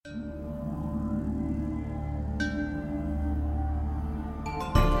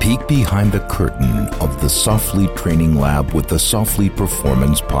peek behind the curtain of the Softly Training Lab with the Softly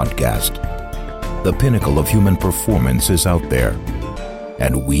Performance Podcast. The pinnacle of human performance is out there,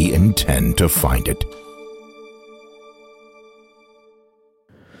 and we intend to find it.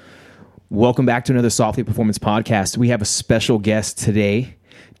 Welcome back to another Softly Performance Podcast. We have a special guest today,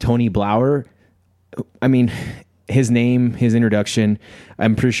 Tony Blauer. I mean, his name, his introduction,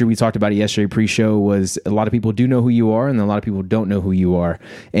 I'm pretty sure we talked about it yesterday pre-show, was a lot of people do know who you are and a lot of people don't know who you are.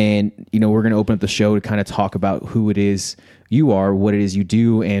 And, you know, we're going to open up the show to kind of talk about who it is you are, what it is you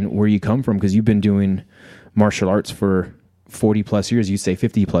do, and where you come from, because you've been doing martial arts for 40 plus years. You'd say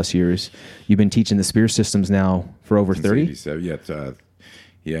 50 plus years. You've been teaching the Spear systems now for over 30.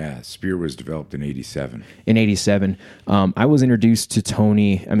 Yeah, Spear was developed in 87. In 87. I was introduced to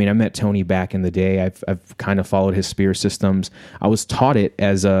Tony. I mean, I met Tony back in the day. I've kind of followed his Spear systems. I was taught it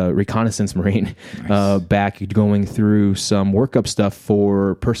as a reconnaissance Marine. Nice. Back going through some workup stuff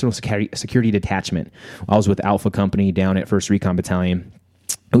for personal security detachment. I was with Alpha Company down at 1st Recon Battalion.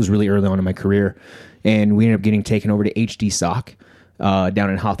 It was really early on in my career. And we ended up getting taken over to HD SOC down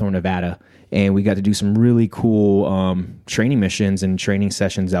in Hawthorne, Nevada. And we got to do some really cool training missions and training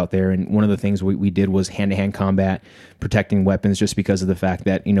sessions out there. And one of the things we did was hand-to-hand combat, protecting weapons, just because of the fact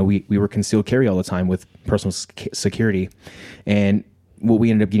that, you know, we were concealed carry all the time with personal security. And what we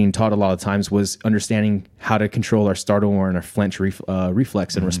ended up getting taught a lot of times was understanding how to control our startle and our flinch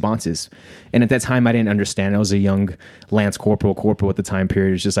reflex and responses. And at that time, I didn't understand. I was a young Lance corporal at the time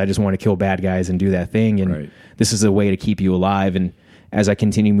period. It's just, I just want to kill bad guys and do that thing. And This is a way to keep you alive. And as I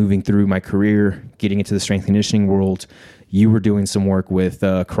continue moving through my career, getting into the strength conditioning world, you were doing some work with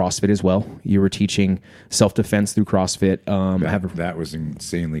CrossFit as well. You were teaching self-defense through CrossFit. That was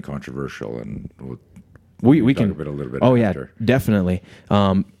insanely controversial, and we can talk about it a little bit. Oh after. Yeah, definitely.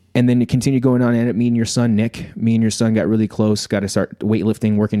 And then it continued going on. I ended up meeting your son, Nick. Me and your son got really close, got to start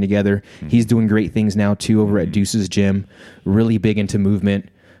weightlifting, working together. Mm-hmm. He's doing great things now too over at Deuce's Gym, really big into movement.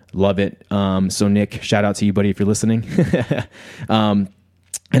 Love it. So Nick, shout out to you, buddy, if you're listening. And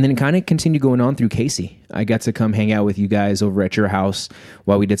then kind of continued going on through Casey. I got to come hang out with you guys over at your house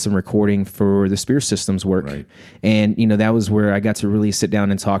while we did some recording for the Spear Systems work. Right. And, you know, that was where I got to really sit down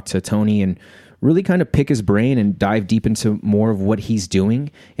and talk to Tony and really kind of pick his brain and dive deep into more of what he's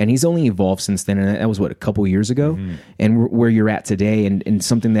doing. And he's only evolved since then. And that was, a couple years ago? Mm-hmm. And where you're at today. And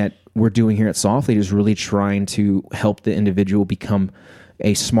something that we're doing here at Softly is really trying to help the individual become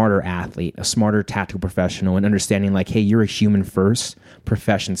a smarter athlete, a smarter tactical professional, and understanding like, hey, you're a human first,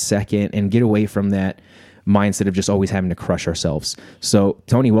 profession second, and get away from that mindset of just always having to crush ourselves. So,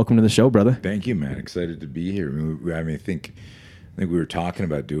 Tony, welcome to the show, brother. Thank you, man. Excited to be here. I mean, I think we were talking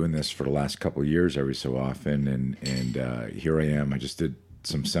about doing this for the last couple of years every so often, and here I am. I just did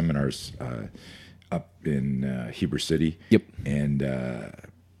some seminars up in Heber City. Yep. And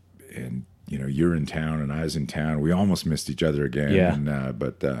you know, you're in town and I was in town. We almost missed each other again. Yeah.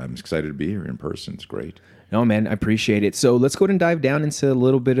 But I'm excited to be here in person. It's great. No, man, I appreciate it. So let's go ahead and dive down into a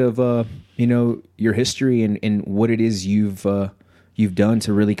little bit of, you know, your history and what it is you've done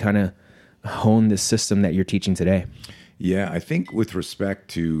to really kind of hone this system that you're teaching today. Yeah, I think with respect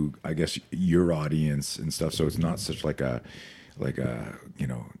to, I guess, your audience and stuff, so it's not such like a you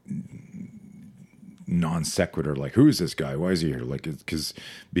know, non sequitur, like, who is this guy? Why is he here? Like,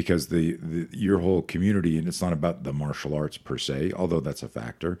 because the your whole community, and it's not about the martial arts per se, although that's a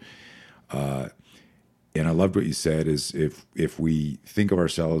factor. And I loved what you said is if we think of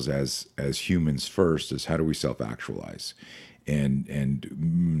ourselves as humans first, is how do we self-actualize? And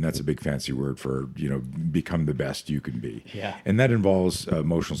that's a big fancy word for, you know, become the best you can be. Yeah. And that involves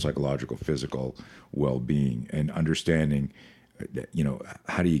emotional, psychological, physical well-being and understanding, you know,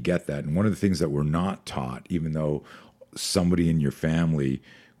 how do you get that? And one of the things that we're not taught, even though somebody in your family,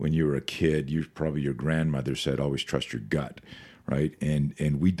 when you were a kid, probably your grandmother said, always trust your gut, right?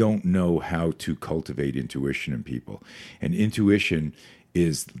 And we don't know how to cultivate intuition in people. And intuition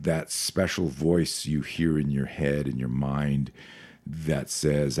is that special voice you hear in your head, in your mind, that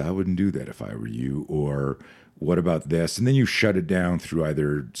says, I wouldn't do that if I were you, or what about this? And then you shut it down through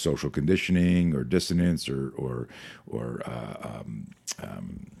either social conditioning or dissonance or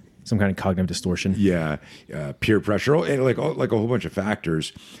some kind of cognitive distortion. Yeah, peer pressure, and like a whole bunch of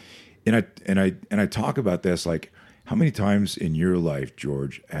factors. And I talk about this, like, how many times in your life,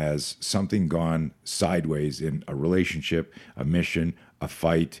 George, has something gone sideways in a relationship, a mission, a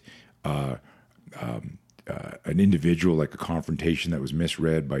fight, an individual, like a confrontation that was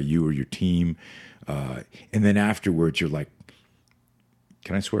misread by you or your team, and then afterwards you're like,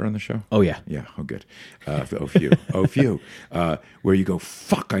 can I swear on the show? Oh, yeah. Yeah, oh, good. Phew. Where you go,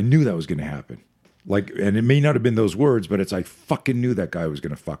 fuck, I knew that was going to happen. Like, and it may not have been those words, but it's I fucking knew that guy was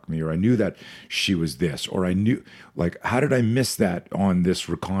going to fuck me, or I knew that she was this, or I knew, like, how did I miss that on this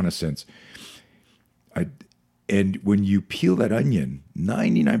reconnaissance? And when you peel that onion,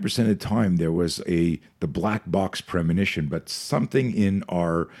 99% of the time there was the black box premonition, but something in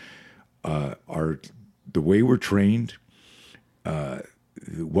the way we're trained,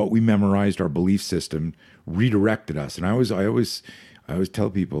 what we memorized, our belief system redirected us. And I always tell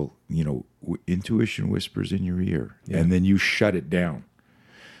people, intuition whispers in your ear, and then you shut it down.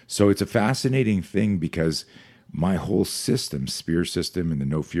 So it's a fascinating thing because my whole system, Spear System and the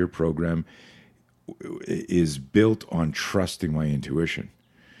No Fear program, is built on trusting my intuition.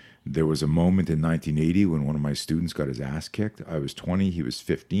 There was a moment in 1980 when one of my students got his ass kicked. I was 20, he was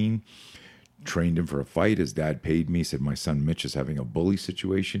 15. Trained him for a fight. His dad paid me, said my son Mitch is having a bully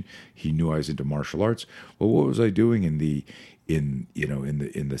situation. He knew I was into martial arts. Well, what was I doing in the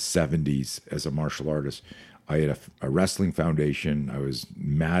 70s as a martial artist? I had a wrestling foundation. I was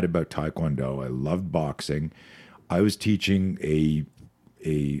mad about Taekwondo. I loved boxing. I was teaching a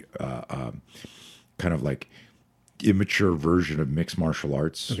kind of like immature version of mixed martial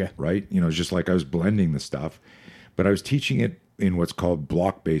arts, right? It's just like I was blending the stuff, but I was teaching it in what's called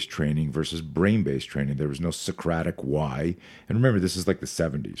block-based training versus brain-based training. There was no Socratic why. And remember, this is like the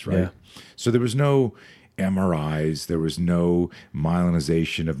 70s, right? Yeah. So there was no MRIs. There was no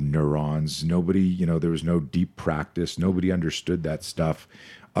myelinization of neurons. Nobody, there was no deep practice. Nobody understood that stuff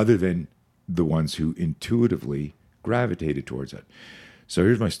other than the ones who intuitively gravitated towards it. So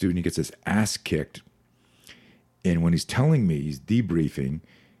here's my student. He gets his ass kicked. And when he's telling me, he's debriefing,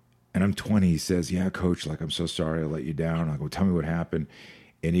 and I'm 20, he says, yeah, coach, like, I'm so sorry I let you down. I go, tell me what happened.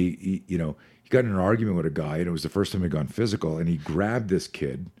 And he got in an argument with a guy, and it was the first time he'd gone physical, and he grabbed this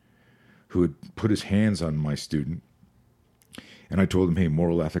kid who had put his hands on my student. And I told him, hey,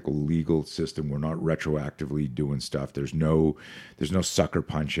 moral, ethical, legal system, we're not retroactively doing stuff. There's no sucker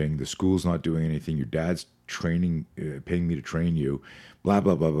punching. The school's not doing anything. Your dad's paying me to train you, blah,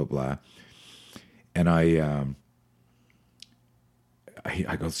 blah, blah, blah, blah. And I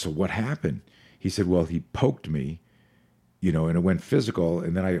go, so what happened? He said, well, he poked me, and it went physical.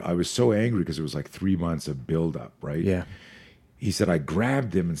 And then I was so angry because it was like 3 months of buildup, right? Yeah. He said, I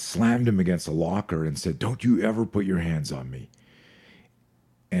grabbed him and slammed him against a locker and said, don't you ever put your hands on me.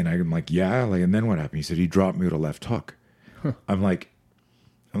 And I'm like, yeah. And then what happened? He said, he dropped me with a left hook. Huh. I'm like,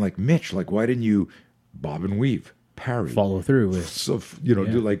 Mitch, like, why didn't you bob and weave, parry, follow through with,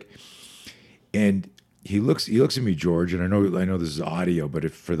 do like, and he looks at me, George, and I know this is audio, but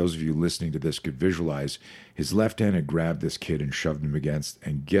if for those of you listening to this could visualize, his left hand had grabbed this kid and shoved him against,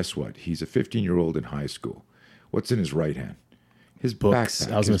 and guess what? He's a 15-year-old in high school. What's in his right hand? His books.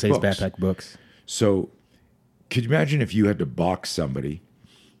 backpack. I was going to say his backpack, books. So could you imagine if you had to box somebody,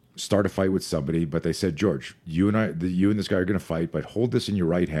 start a fight with somebody, but they said, George, you and this guy are going to fight, but hold this in your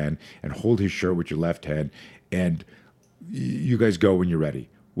right hand and hold his shirt with your left hand, and you guys go when you're ready.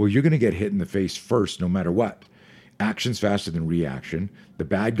 Well, you're going to get hit in the face first, no matter what. Action's faster than reaction. The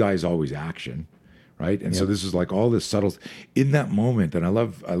bad guy is always action, right? And so this is like all this subtle in that moment. And I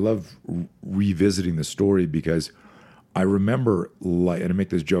love revisiting the story because I remember, and I make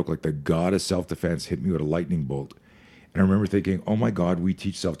this joke, like the god of self-defense hit me with a lightning bolt. And I remember thinking, oh my God, we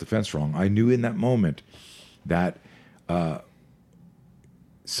teach self-defense wrong. I knew in that moment that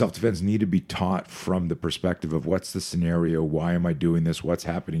self-defense needed to be taught from the perspective of what's the scenario, why am I doing this, what's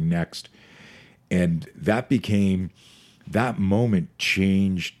happening next. And that moment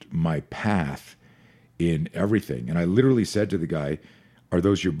changed my path in everything. And I literally said to the guy, are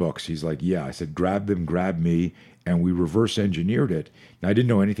those your books? He's like, yeah. I said, grab them, grab me. And we reverse engineered it. Now, I didn't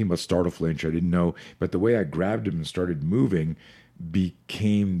know anything about startle flinch. I didn't know, but the way I grabbed him and started moving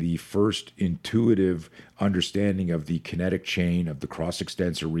became the first intuitive understanding of the kinetic chain, of the cross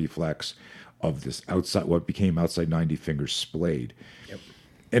extensor reflex, of this outside, what became outside 90 fingers splayed. Yep.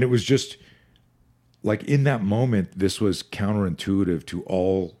 And it was just like in that moment, this was counterintuitive to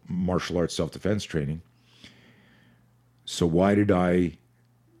all martial arts self-defense training. So why did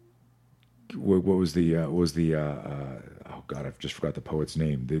what was the oh God, I've just forgot the poet's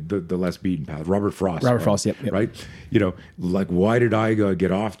name. The less beaten path. Robert Frost. Robert Frost, yep. Right? Like why did I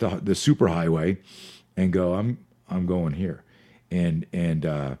get off the superhighway and go, I'm going here. And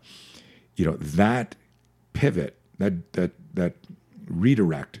that pivot, that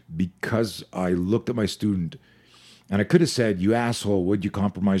redirect, because I looked at my student and I could have said, you asshole, what'd you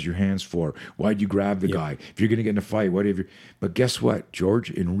compromise your hands for? Why'd you grab the guy? If you're going to get in a fight, whatever. But guess what,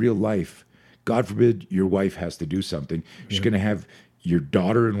 George? In real life, God forbid your wife has to do something. She's going to have your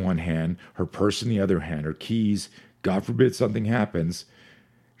daughter in one hand, her purse in the other hand, her keys. God forbid something happens.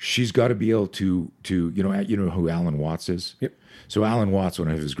 she's got to be able to you know who Alan Watts is. Yep. So Alan Watts, one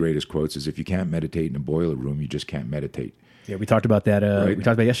of his greatest quotes is, "If you can't meditate in a boiler room, you just can't meditate." Yeah, we talked about that. Right. We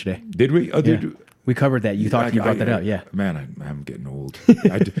talked about it yesterday. Did we? Oh, Yeah. We covered that. You brought that out. Yeah. Man, I'm getting old.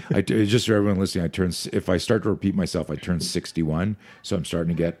 Just for everyone listening, if I start to repeat myself, I turn 61. So I'm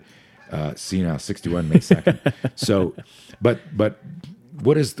starting to get senile. 61 May 2nd. So, but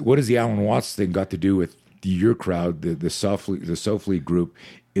what is the Alan Watts thing got to do with your crowd, the Sofleet group?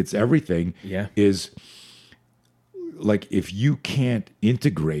 It's everything. Yeah. Is like, if you can't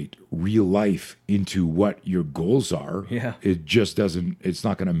integrate real life into what your goals are, Yeah. it just doesn't. It's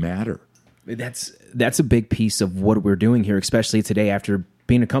not going to matter. That's a big piece of what we're doing here, especially today after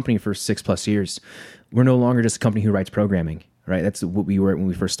being a company for 6+ years. We're no longer just a company who writes programming, right? That's what we were when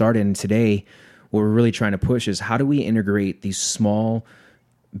we first started. And today, what we're really trying to push is, how do we integrate these small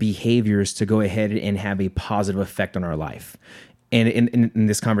behaviors to go ahead and have a positive effect on our life? And in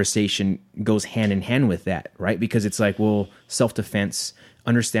this conversation goes hand in hand with that, right? Because it's like, well, self-defense,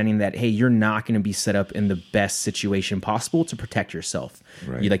 understanding that, hey, you're not going to be set up in the best situation possible to protect yourself.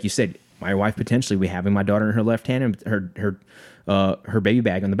 Right. Like you said, my wife potentially be having my daughter in her left hand and her baby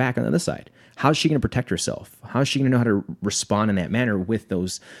bag on the back on the other side. How's she going to protect herself? How is she going to know how to respond in that manner with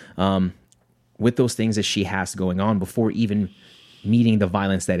those things that she has going on before even meeting the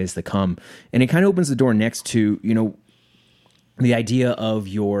violence that is to come? And it kind of opens the door next to, the idea of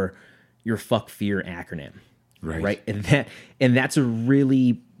your fuck fear acronym. Right. And that's a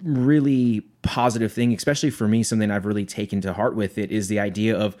really, really positive thing, especially for me. Something I've really taken to heart with it is the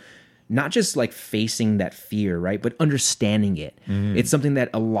idea of not just like facing that fear, right, but understanding it. It's something that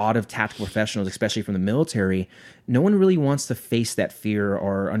a lot of tactical professionals, especially from the military, no one really wants to face that fear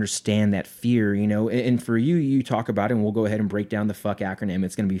or understand that fear, And for you talk about it, and we'll go ahead and break down the fuck acronym.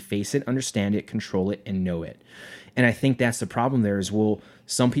 It's going to be face it, understand it, control it, and know it. And I think that's the problem there is, well,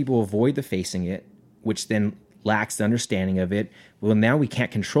 some people avoid the facing it, which then lacks the understanding of it. Well, now we can't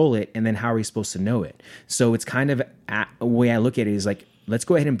control it, and then how are we supposed to know it? So it's kind of a way I look at it is like, let's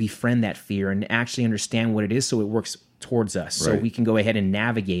go ahead and befriend that fear and actually understand what it is so it works towards us. Right. So we can go ahead and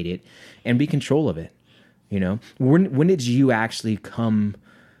navigate it and be in control of it. When did you actually come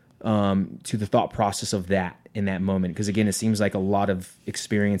to the thought process of that in that moment? Because again, it seems like a lot of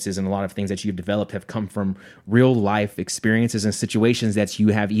experiences and a lot of things that you've developed have come from real life experiences and situations that you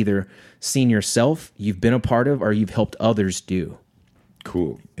have either seen yourself, you've been a part of, or you've helped others do.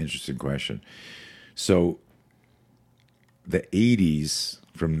 Cool. Interesting question. So the 80s,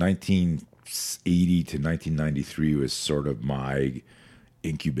 from 1980 to 1993, was sort of my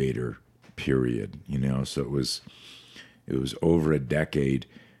incubator period, so it was over a decade.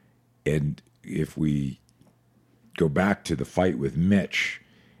 And if we go back to the fight with Mitch,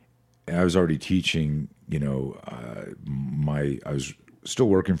 I was already teaching, I was still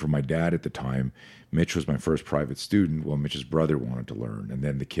working for my dad at the time. Mitch was my first private student. Well, Mitch's brother wanted to learn. And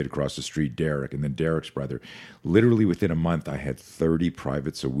then the kid across the street, Derek, and then Derek's brother. Literally within a month, I had 30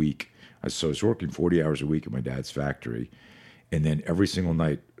 privates a week. So I was working 40 hours a week at my dad's factory. And then every single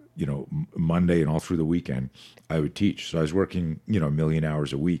night, Monday and all through the weekend, I would teach. So I was working, 1 million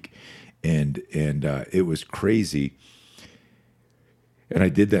hours a week. And it was crazy. And I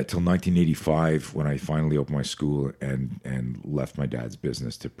did that till 1985 when I finally opened my school and left my dad's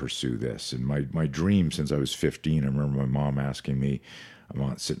business to pursue this. And my dream since I was 15, I remember my mom asking me,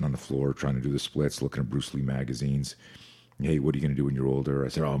 I'm sitting on the floor trying to do the splits, looking at Bruce Lee magazines. Hey, what are you going to do when you're older? I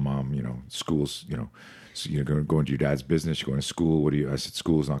said, oh, Mom, school's, so you're going to go into your dad's business, you're going to school. I said,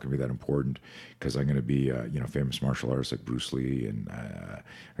 school's not going to be that important because I'm going to be, famous martial artist like Bruce Lee, and I'm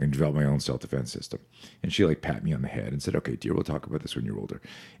going to develop my own self-defense system. And she pat me on the head and said, okay, dear, we'll talk about this when you're older.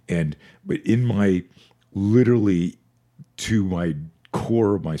 But in my, literally to my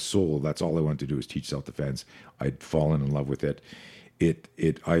core of my soul, that's all I wanted to do is teach self-defense. I'd fallen in love with it.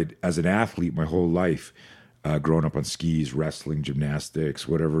 I'd, as an athlete my whole life, growing up on skis, wrestling, gymnastics,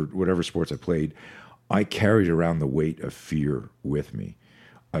 whatever sports I played, I carried around the weight of fear with me.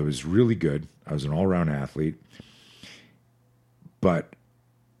 I was really good. I was an all-around athlete. But,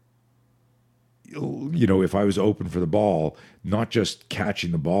 if I was open for the ball, not just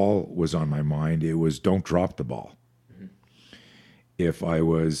catching the ball was on my mind. It was don't drop the ball. Mm-hmm. If I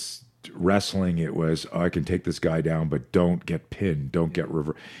was wrestling, it was, I can take this guy down, but don't get pinned, don't get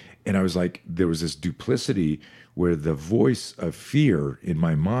reversed. And I was like, there was this duplicity where the voice of fear in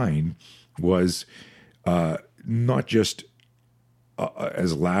my mind was not just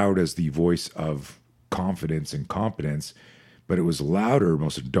as loud as the voice of confidence and competence, but it was louder.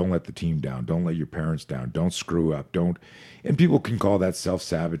 Most don't let the team down, don't let your parents down, don't screw up, don't. And people can call that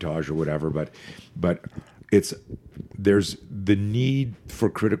self-sabotage or whatever, but it's there's the need for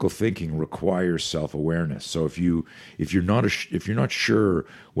critical thinking requires self-awareness. So if you're not sure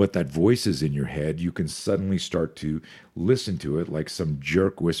what that voice is in your head, you can suddenly start to listen to it like some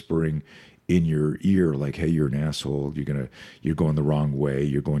jerk whispering in your ear, like, hey, you're an asshole, you're going the wrong way,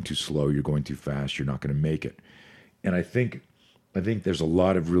 you're going too slow, you're going too fast, you're not going to make it. And I think there's a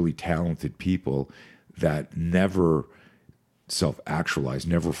lot of really talented people that never self-actualize,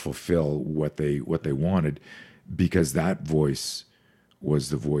 never fulfill what they wanted, because that voice was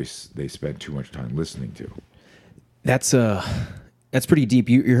the voice they spent too much time listening to. That's pretty deep.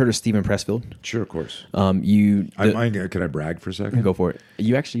 You heard of Stephen Pressfield? Sure, of course. Can I brag for a second? Go for it.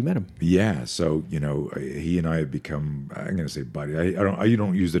 You actually met him. Yeah. So he and I have become, I'm going to say buddy. I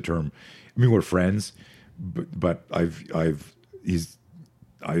don't use the term. I mean, we're friends, but I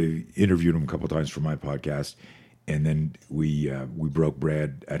interviewed him a couple of times for my podcast. And then we broke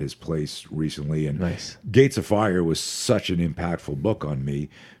bread at his place recently. And nice. Gates of Fire was such an impactful book on me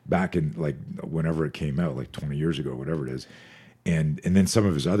back in like whenever it came out, like 20 years ago, whatever it is. And then some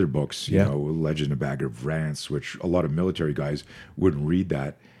of his other books, you know, Legend of Bagger Vance, which a lot of military guys wouldn't read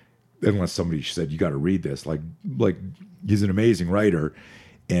that unless somebody said, you got to read this. Like he's an amazing writer,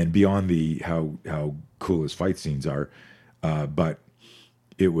 and beyond how cool his fight scenes are, but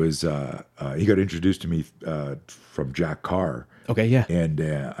it was he got introduced to me from Jack Carr. Okay, yeah.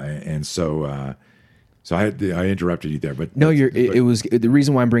 And so I interrupted you there, but no, it was the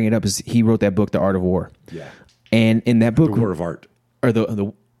reason why I'm bringing it up is he wrote that book, The Art of War. Yeah. And in that book, The War of Art, or the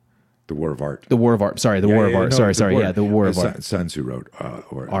War of Art, the War of Art. Sorry, the War of Art. Sorry. Yeah, the War of Art. Sun Tzu wrote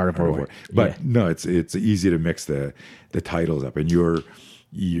Art of War. But no, it's easy to mix the titles up, and you're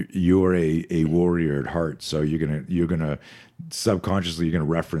a warrior at heart, so you're gonna subconsciously you're gonna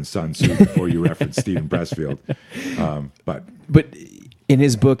reference Sun Tzu before you reference Stephen Pressfield. But in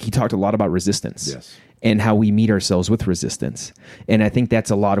his book, he talked a lot about resistance. Yes. And how we meet ourselves with resistance, and I think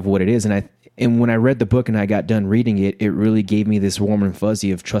that's a lot of what it is. And when I read the book and I got done reading it, it really gave me this warm and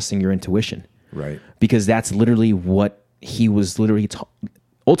fuzzy of trusting your intuition. Right. Because that's literally what he was literally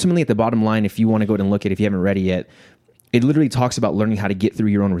ultimately at the bottom line. If you want to go and look at it, if you haven't read it yet, it literally talks about learning how to get through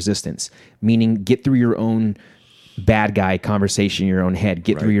your own resistance, meaning get through your own bad guy conversation in your own head,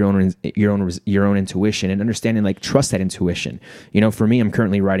 get through your own intuition, and understanding, like, trust that intuition. You know, for me, I'm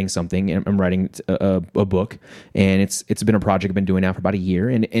currently writing something. I'm writing a book, and it's been a project I've been doing now for about a year,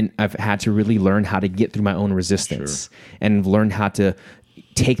 and I've had to really learn how to get through my own resistance and learn how to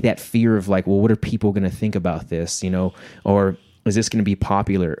take that fear of, like, well, what are people going to think about this? You know, or is this going to be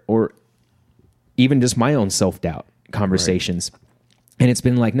popular? Or even just my own self-doubt conversations. Right. And it's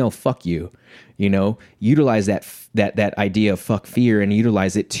been like, no, fuck you. You know, utilize that idea of fuck fear and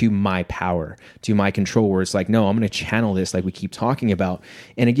utilize it to my power, to my control, where it's like, no, I'm going to channel this like we keep talking about.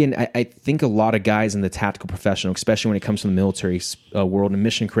 And again, I think a lot of guys in the tactical professional, especially when it comes to the military world and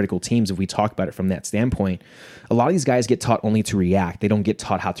mission critical teams, if we talk about it from that standpoint, a lot of these guys get taught only to react. They don't get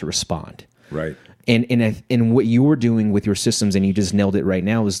taught how to respond. Right. And what you're doing with your systems, and you just nailed it right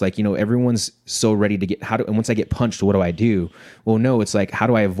now, is like, you know, everyone's so ready to and once I get punched, what do I do? Well, no, it's like, how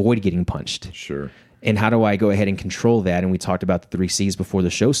do I avoid getting punched? Sure. And how do I go ahead and control that? And we talked about the 3 C's before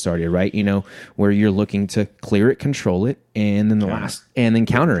the show started, right? You know, where you're looking to clear it, control it, and then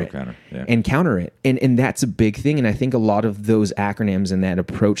counter it. And counter it. And that's a big thing. And I think a lot of those acronyms and that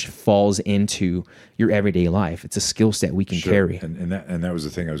approach falls into your everyday life. It's a skill set we can carry. And that was the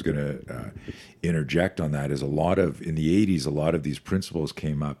thing I was going to interject on. That is, in the 80s, a lot of these principles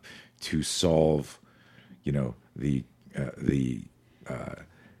came up to solve, you know, the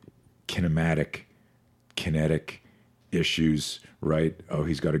kinetic issues, right? Oh,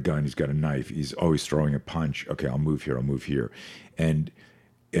 he's got a gun, he's got a knife, he's always throwing a punch. Okay, I'll move here. And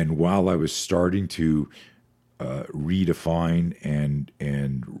while I was starting to redefine and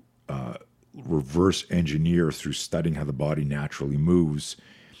reverse engineer through studying how the body naturally moves,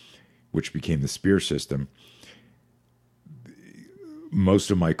 which became the SPEAR system,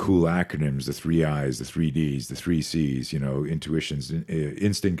 most of my cool acronyms, the 3 I's, the 3 D's, the 3 C's, you know,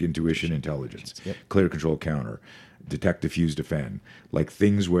 instinct, intuition, intelligence, clear, control, counter, detect, diffuse, defend, like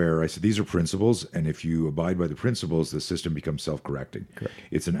things where I said, these are principles, and if you abide by the principles, the system becomes self-correcting. Correct.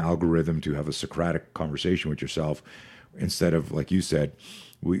 It's an algorithm to have a Socratic conversation with yourself instead of, like you said,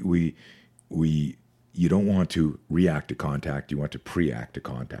 you don't want to react to contact. You want to pre-act to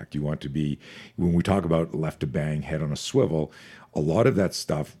contact. You want to be, when we talk about left to bang, head on a swivel, a lot of that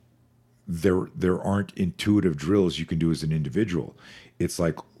stuff, there aren't intuitive drills you can do as an individual. It's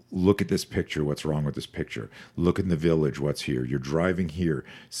like, look at this picture. What's wrong with this picture? Look in the village. What's here? You're driving here.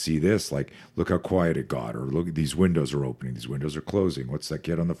 See this? Like, look how quiet it got. Or look, these windows are opening. These windows are closing. What's that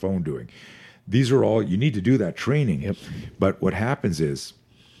kid on the phone doing? These are all, you need to do that training. Yep. But what happens is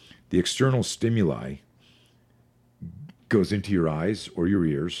the external stimuli goes into your eyes or your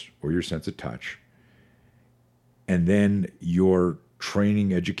ears or your sense of touch. And then your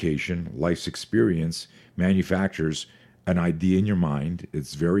training, education, life's experience manufactures an idea in your mind.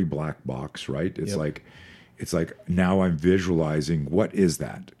 It's very black box, right? It's like now I'm visualizing, what is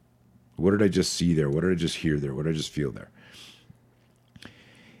that? What did I just see there? What did I just hear there? What did I just feel there?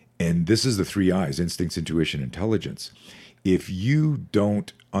 And this is the 3 I's: instincts, intuition, intelligence. If you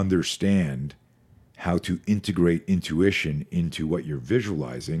don't understand how to integrate intuition into what you're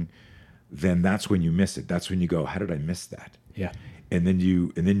visualizing, then that's when you miss it. That's when you go, how did I miss that? Yeah. And then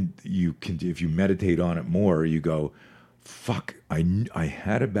you can, if you meditate on it more, you go, fuck, I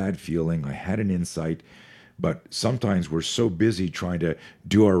had a bad feeling, I had an insight, but sometimes we're so busy trying to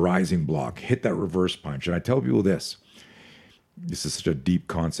do our rising block, hit that reverse punch. And I tell people this is such a deep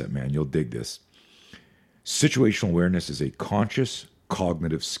concept, man. You'll dig this. Situational awareness is a conscious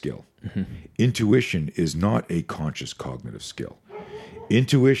cognitive skill. Mm-hmm. Intuition is not a conscious cognitive skill.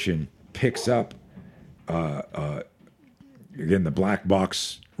 Intuition picks up, again, the black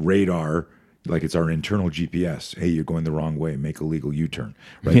box radar, like it's our internal GPS. Hey, you're going the wrong way. Make a legal U-turn.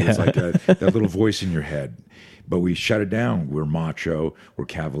 Right? Yeah. It's like that little voice in your head. But we shut it down. We're macho. We're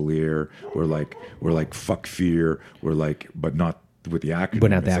cavalier. We're like fuck fear. We're like, but not with the acronym.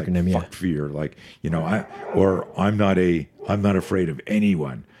 But not the acronym. Like, fuck fear. Like, you know, I'm not afraid of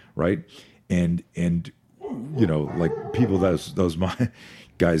anyone. Right. And you know, like people, those my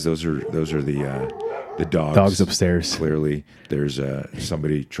guys, those are the dogs upstairs. Clearly, there's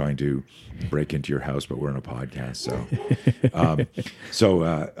somebody trying to break into your house, but we're on a podcast.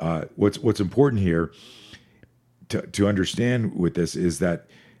 So, what's important here to understand with this is that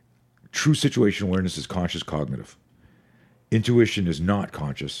true situational awareness is conscious cognitive. Intuition is not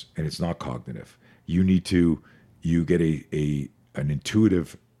conscious and it's not cognitive. You get an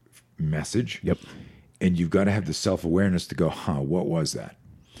intuitive message. Yep. And you've got to have the self-awareness to go, what was that?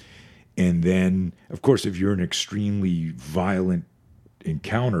 And then, of course, if you're an extremely violent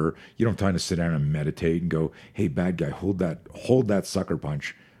encounter, you don't have time to sit down and meditate and go, hey, bad guy, hold that sucker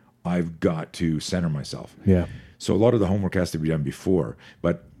punch. I've got to center myself. Yeah. So a lot of the homework has to be done before.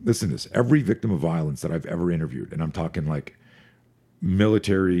 But listen to this. Every victim of violence that I've ever interviewed, and I'm talking like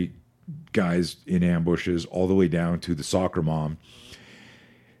military guys in ambushes all the way down to the soccer mom,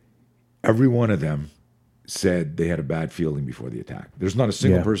 every one of them said they had a bad feeling before the attack. There's not a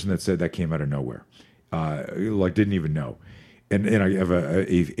single person that said that came out of nowhere. Like didn't even know. And I have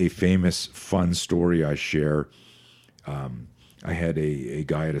a famous fun story I share. I had a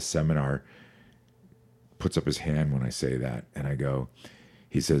guy at a seminar puts up his hand when I say that, and I go,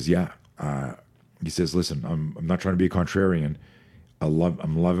 he says, he says, listen, I'm not trying to be a contrarian.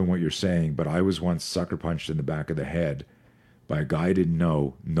 I'm loving what you're saying, but I was once sucker punched in the back of the head by a guy I didn't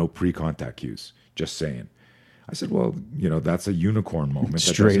know, no pre-contact cues, just saying. I said, well, you know, that's a unicorn moment.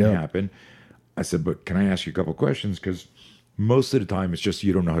 That doesn't happen. I said, but can I ask you a couple of questions? Because most of the time it's just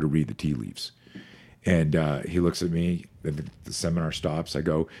you don't know how to read the tea leaves. And he looks at me, and the seminar stops. I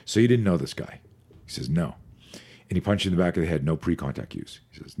go, so you didn't know this guy? He says, no. And he punched in the back of the head, no pre-contact cues.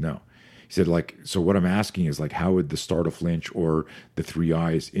 He says, no. He said, like, so what I'm asking is, like, how would the startle flinch or the 3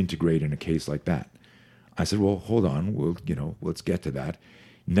 I's integrate in a case like that? I said, well, hold on. Let's get to that.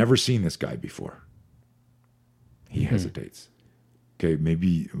 Never seen this guy before. He hesitates. Okay,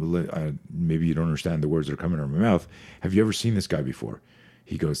 maybe you don't understand the words that are coming out of my mouth. Have you ever seen this guy before?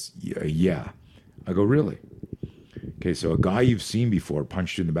 He goes, yeah. I go, really? Okay, so a guy you've seen before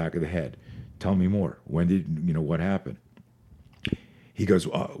punched you in the back of the head. Tell me more. When did, what happened? He goes,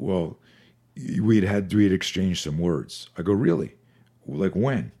 well, we had exchanged some words. I go, really? Like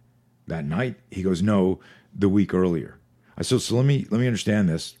when? That night? He goes, no, the week earlier. I said, so let me understand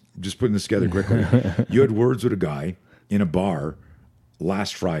this. Just putting this together quickly. You had words with a guy in a bar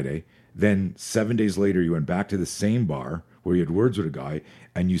last Friday. Then 7 days later, you went back to the same bar where you had words with a guy,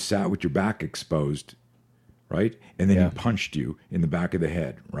 and you sat with your back exposed, right? And then he punched you in the back of the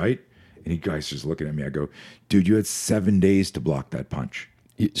head, right? And he guy's just looking at me. I go, dude, you had 7 days to block that punch.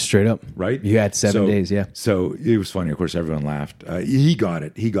 Straight up. Right? You had 7 days, yeah. So it was funny. Of course, everyone laughed. He got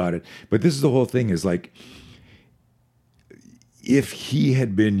it. But this is the whole thing is like, if he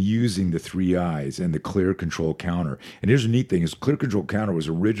had been using the 3 I's and the clear control counter, and here's the neat thing is clear control counter was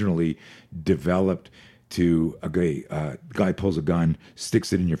originally developed to a guy pulls a gun,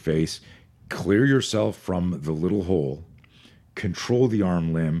 sticks it in your face, clear yourself from the little hole, control the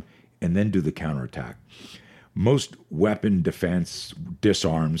arm limb, and then do the counterattack. Most weapon defense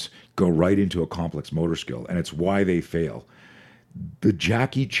disarms go right into a complex motor skill, and it's why they fail. the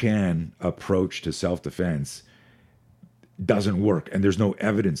Jackie Chan approach to self-defense doesn't work, and there's no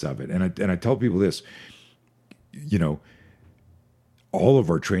evidence of it. And I tell people this, you know, all of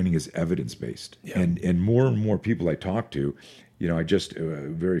our training is evidence-based. Yeah. And more people I talk to, you know, I just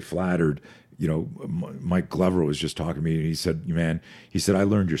very flattered, you know, Mike Glover was just talking to me, and he said, man, he said, I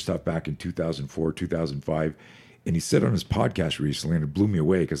learned your stuff back in 2004, 2005. And he said on his podcast recently, and it blew me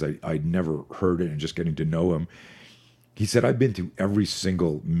away because I'd never heard it, and just getting to know him. He said, I've been to every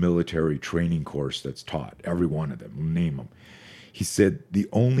single military training course that's taught, every one of them, name them. He said, the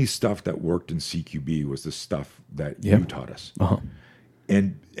only stuff that worked in CQB was the stuff that you taught us. Uh-huh.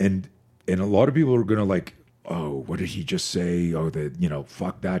 And a lot of people are going to like, oh, what did he just say? Oh, you know,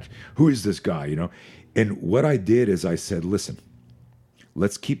 fuck that. Who is this guy, you know? And what I did is I said, listen,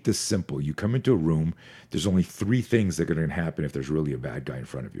 let's keep this simple. You come into a room, there's only 3 things that are going to happen if there's really a bad guy in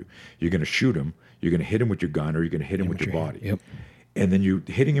front of you. You're going to shoot him, you're going to hit him with your gun, or you're going to hit him with your body. Yep. And then you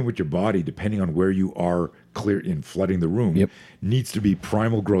hitting him with your body, depending on where you are clear in flooding the room, needs to be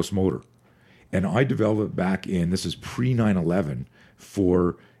primal gross motor. And I developed back in, this is pre 9/11,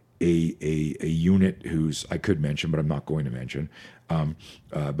 for a unit who's, I could mention, but I'm not going to mention,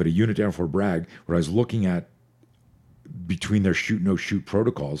 but a unit down for Bragg, where I was looking at between their shoot, no shoot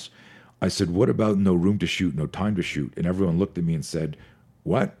protocols. I said, what about no room to shoot, no time to shoot? And everyone looked at me and said,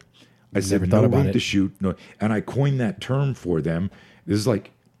 what? I said, no room to shoot. No. And I coined that term for them. This is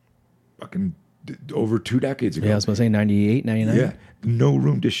like fucking over 2 decades ago. Yeah, I was going to say 98, 99. Yeah. No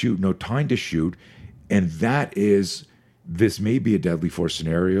room to shoot, no time to shoot. And that is, this may be a deadly force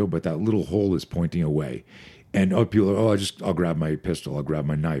scenario, but that little hole is pointing away. And people are, I'll grab my pistol, I'll grab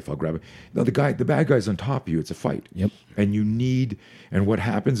my knife, I'll grab it. No, the bad guy's on top of you. It's a fight. Yep. And you need, and what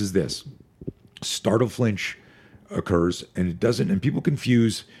happens is this: startle flinch occurs, and it doesn't, and people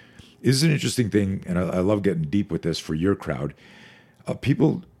confuse. This is an interesting thing, and I love getting deep with this for your crowd.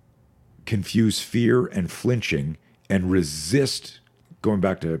 People confuse fear and flinching and resist, going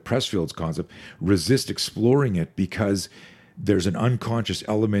back to Pressfield's concept, resist exploring it because there's an unconscious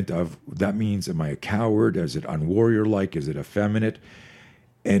element of, that means, am I a coward? Is it unwarrior-like? Is it effeminate?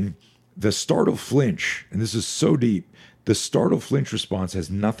 And the startle flinch, and this is so deep, the startle flinch response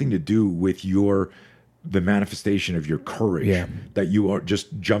has nothing to do with the manifestation of your courage, that you are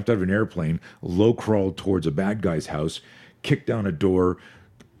just jumped out of an airplane, low crawled towards a bad guy's house, kicked down a door,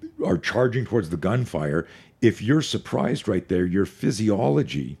 are charging towards the gunfire. If you're surprised right there, your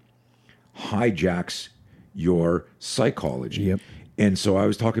physiology hijacks your psychology. Yep. And so I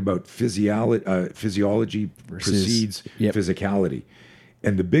was talking about physiology precedes physicality.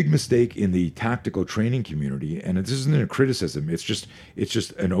 And the big mistake in the tactical training community, and this isn't a criticism, it's just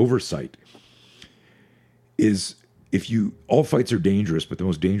an oversight, is all fights are dangerous, but the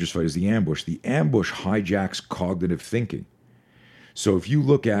most dangerous fight is the ambush. The ambush hijacks cognitive thinking. So if you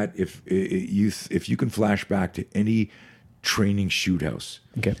look at, if you can flash back to any training shoot house,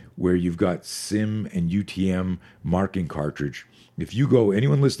 where you've got SIM and UTM marking cartridge, if you go,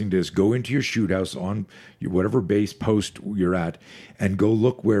 anyone listening to this, go into your shoot house on your whatever base post you're at, and go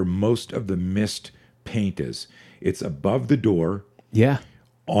look where most of the mist paint is. It's above the door. Yeah.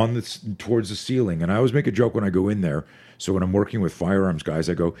 Towards the ceiling. And I always make a joke when I go in there. So when I'm working with firearms guys,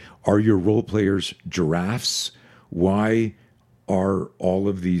 I go, are your role players giraffes? Why are all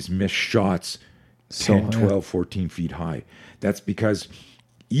of these missed shots 10, 12, 14 feet high? That's because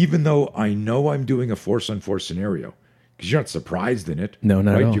even though I know I'm doing a force-on-force scenario, because you're not surprised in it. No,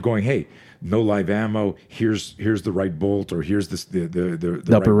 not right? at all. You're going, hey, no live ammo. Here's the right bolt, or here's the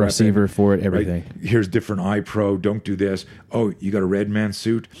upper right receiver weapon, for it. Everything. Right? Here's different eye pro. Don't do this. Oh, you got a red man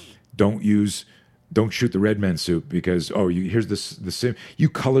suit. Don't shoot the red man suit because here's the sim. You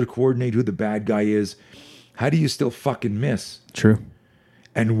color coordinate who the bad guy is. How do you still fucking miss? True.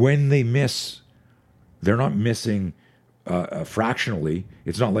 And when they miss, they're not missing fractionally.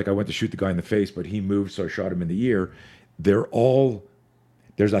 It's not like I went to shoot the guy in the face, but he moved, so I shot him in the ear. There's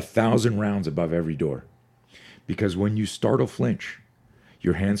 1,000 rounds above every door. Because when you startle flinch,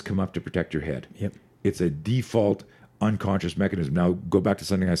 your hands come up to protect your head. Yep. It's a default unconscious mechanism. Now, go back to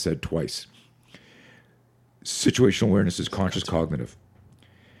something I said twice. Situational awareness is conscious cognitive.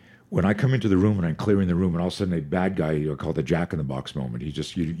 When I come into the room and I'm clearing the room, and all of a sudden a bad guy, called the Jack in the Box moment. He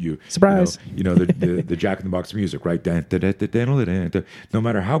just you surprise. The Jack in the Box music, right? No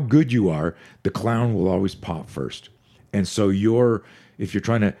matter how good you are, the clown will always pop first. And so if you're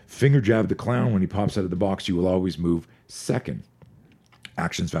trying to finger jab the clown when he pops out of the box, you will always move second.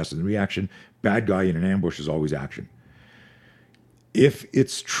 Action's faster than reaction. Bad guy in an ambush is always action. If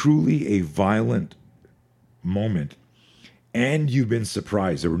it's truly a violent moment, and you've been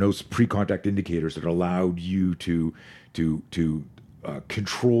surprised, there were no pre-contact indicators that allowed you to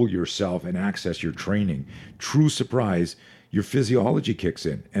control yourself and access your training. True surprise, your physiology kicks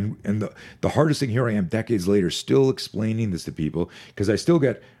in. And the hardest thing, here I am decades later, still explaining this to people, because I still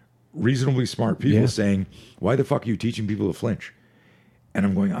get reasonably smart people saying, why the fuck are you teaching people to flinch? And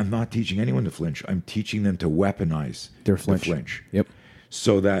I'm going, I'm not teaching anyone to flinch. I'm teaching them to weaponize their flinch. Yep.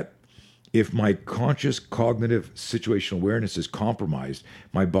 So that if my conscious cognitive situational awareness is compromised,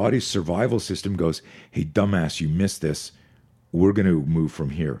 my body's survival system goes, hey, dumbass, you missed this. We're going to move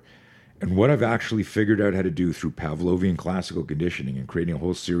from here. And what I've actually figured out how to do through Pavlovian classical conditioning and creating a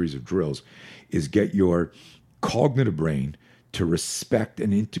whole series of drills is get your cognitive brain to respect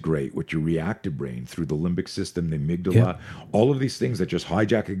and integrate with your reactive brain through the limbic system, the amygdala, all of these things that just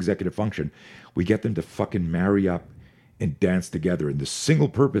hijack executive function. We get them to fucking marry up and dance together. And the single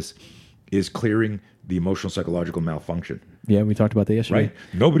purpose is clearing the emotional psychological malfunction. Yeah, we talked about that yesterday. Right?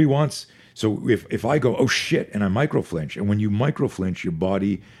 Nobody wants... So if I go, oh shit, and I micro flinch, and when you micro flinch, your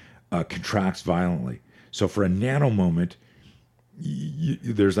body contracts violently. So for a nano moment,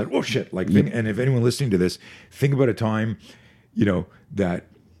 there's that, oh shit, like thing. And if anyone listening to this, think about a time, that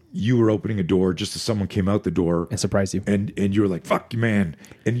you were opening a door just as someone came out the door and surprised you, and you were like, fuck, man,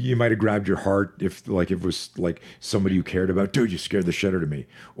 and you might have grabbed your heart if it was like somebody you cared about. Dude, you scared the shit out of me.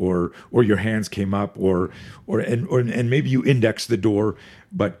 Or your hands came up, or maybe you indexed the door,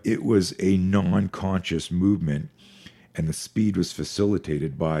 but it was a non-conscious movement, and the speed was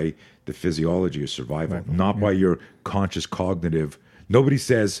facilitated by the physiology of survival, not by your conscious cognitive. Nobody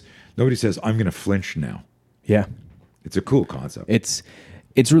says I'm going to flinch now. Yeah. It's a cool concept.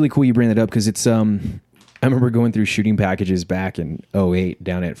 It's really cool you bring that up, because it's I remember going through shooting packages back in 2008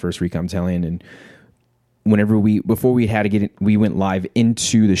 down at First Recon Battalion, and whenever we went live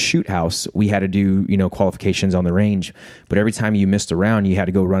into the shoot house, we had to do qualifications on the range, but every time you missed a round, you had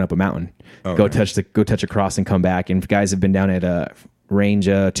to go run up a mountain, touch a cross and come back. And guys have been down at range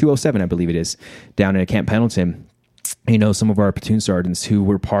 207, I believe it is, down at Camp Pendleton. Some of our platoon sergeants who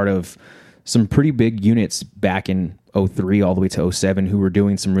were part of some pretty big units back in 2003 all the way to 2007 who were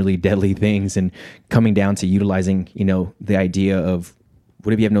doing some really deadly things, and coming down to utilizing, the idea of,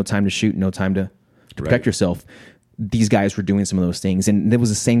 what if you have no time to shoot, no time to protect yourself? These guys were doing some of those things. And there was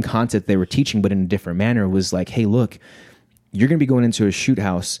the same concept they were teaching, but in a different manner. It was like, hey, look, you're going to be going into a shoot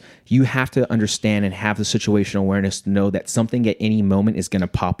house. You have to understand and have the situational awareness to know that something at any moment is going to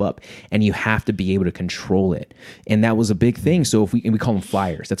pop up, and you have to be able to control it. And that was a big thing. So we call them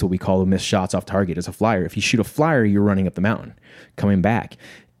flyers. That's what we call them, missed shots off target as a flyer. If you shoot a flyer, you're running up the mountain, coming back.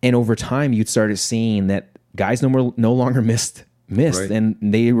 And over time, you started seeing that guys no longer missed, right, and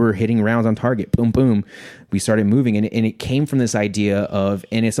they were hitting rounds on target. Boom, boom. We started moving, and it came from this idea of,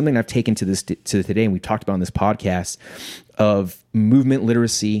 and it's something I've taken to today, and we talked about on this podcast, of movement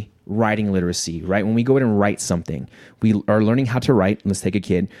literacy, writing literacy, right? When we go in and write something, we are learning how to write. Let's take a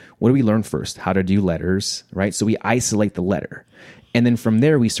kid. What do we learn first? How to do letters, right? So we isolate the letter. And then from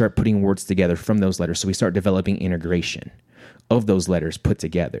there, we start putting words together from those letters. So we start developing integration of those letters put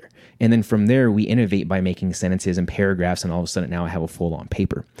together. And then from there, we innovate by making sentences and paragraphs, and all of a sudden now I have a full-on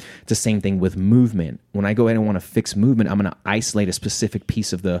paper. It's the same thing with movement. When I go ahead and want to fix movement, I'm going to isolate a specific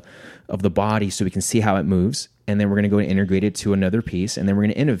piece of the body so we can see how it moves, and then we're going to go and integrate it to another piece, and then we're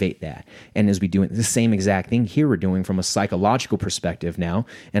going to innovate that. And as we do it, the same exact thing here we're doing from a psychological perspective now,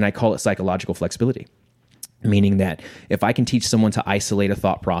 and I call it psychological flexibility. Meaning that if I can teach someone to isolate a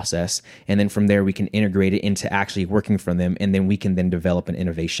thought process, and then from there we can integrate it into actually working for them, and then we can then develop an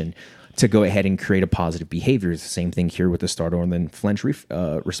innovation to go ahead and create a positive behavior. It's the same thing here with the startle and then flinch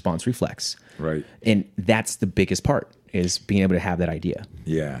response reflex. Right. And that's the biggest part, is being able to have that idea.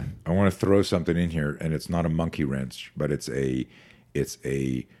 Yeah. I want to throw something in here, and it's not a monkey wrench, but it's a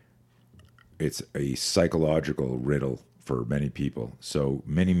psychological riddle for many people. So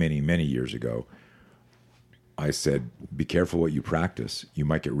many years ago, I said, be careful what you practice. You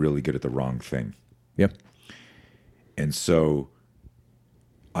might get really good at the wrong thing. Yep. And so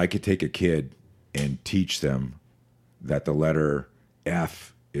I could take a kid and teach them that the letter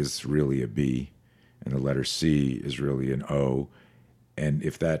F is really a B and the letter C is really an O. And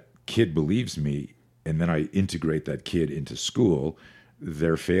if that kid believes me, and then I integrate that kid into school,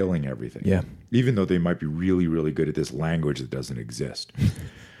 they're failing everything. Yeah. Even though they might be really, really good at this language that doesn't exist.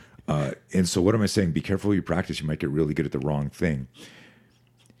 And so what am I saying? Be careful what you practice. You might get really good at the wrong thing.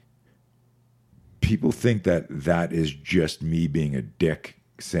 People think that that is just me being a dick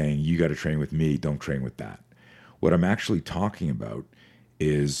saying, you got to train with me, don't train with that. What I'm actually talking about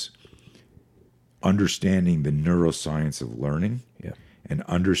is understanding the neuroscience of learning, and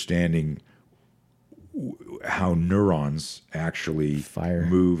understanding how neurons actually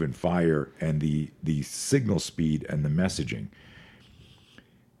move and fire, and the signal speed and the messaging.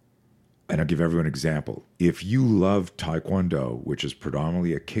 And I'll give everyone an example. If you love Taekwondo, which is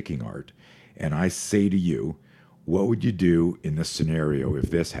predominantly a kicking art, and I say to you, what would you do in this scenario if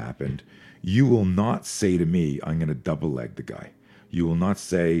this happened? You will not say to me, I'm going to double leg the guy. You will not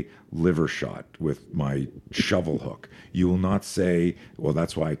say liver shot with my shovel hook. You will not say, well,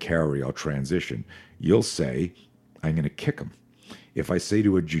 that's why I carry, I'll transition. You'll say, I'm going to kick him. If I say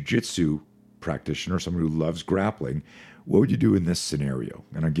to a jiu-jitsu practitioner, someone who loves grappling, what would you do in this scenario?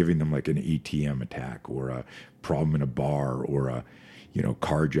 And I'm giving them like an ATM attack or a problem in a bar or a,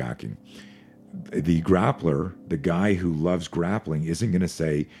 carjacking. The grappler, the guy who loves grappling, isn't going to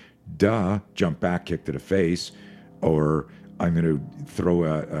say, duh, jump back, kick to the face, or I'm going to throw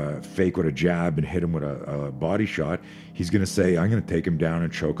a fake with a jab and hit him with a body shot. He's going to say, I'm going to take him down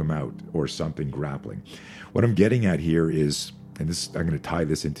and choke him out, or something grappling. What I'm getting at here is, and this, I'm going to tie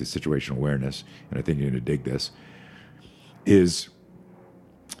this into situational awareness, and I think you're going to dig this, is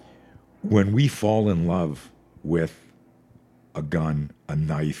when we fall in love with a gun, a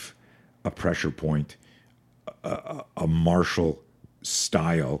knife, a pressure point, a martial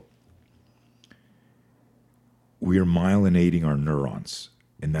style, we are myelinating our neurons.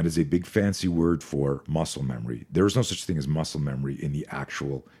 And that is a big fancy word for muscle memory. There is no such thing as muscle memory in the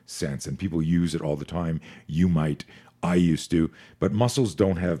actual sense. And people use it all the time. You might, I used to. But muscles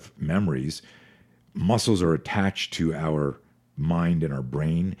don't have memories. Muscles are attached to our mind and our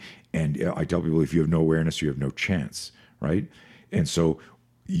brain. And I tell people, if you have no awareness, you have no chance, right? And so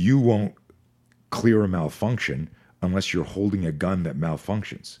you won't clear a malfunction unless you're holding a gun that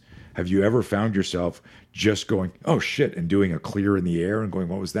malfunctions. Have you ever found yourself just going, oh shit, and doing a clear in the air and going,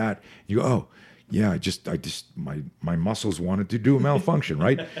 what was that? You go, oh yeah, I just my muscles wanted to do a malfunction,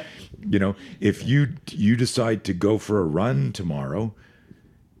 right? If you decide to go for a run tomorrow,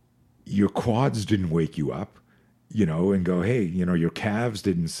 your quads didn't wake you up, and go, hey, your calves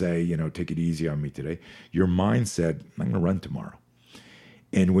didn't say, take it easy on me today. Your mind said, I'm going to run tomorrow.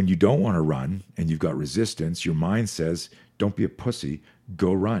 And when you don't want to run and you've got resistance, your mind says, don't be a pussy,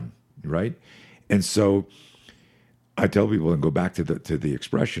 go run, right? And so I tell people, and go back to the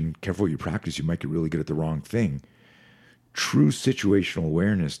expression, careful what you practice, you might get really good at the wrong thing. True situational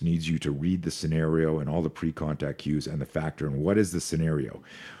awareness needs you to read the scenario and all the pre-contact cues and the factor, and what is the scenario?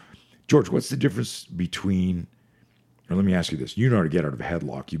 George, what's the difference between, or let me ask you this, you know how to get out of a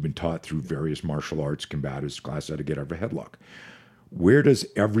headlock. You've been taught through various martial arts, combatives class how to get out of a headlock. Where does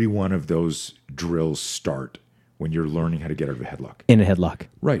every one of those drills start when you're learning how to get out of a headlock? In a headlock.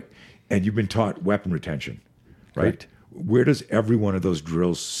 Right. And you've been taught weapon retention, right? Correct. Where does every one of those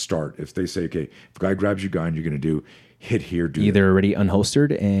drills start? If they say, okay, if a guy grabs your gun, you're going to do hit here, do either already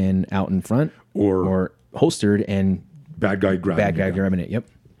unholstered and out in front, or holstered and bad guy grabbing it. Yep.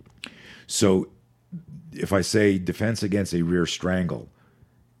 So if I say defense against a rear strangle,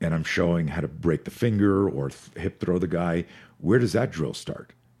 and I'm showing how to break the finger or hip throw the guy, where does that drill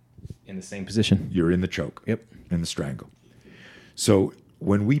start? In the same position. You're in the choke. Yep. In the strangle. So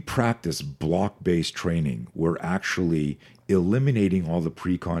when we practice block-based training, we're actually eliminating all the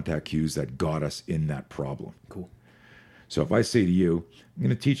pre-contact cues that got us in that problem. Cool. So if I say to you, I'm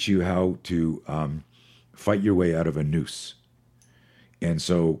going to teach you how to fight your way out of a noose. And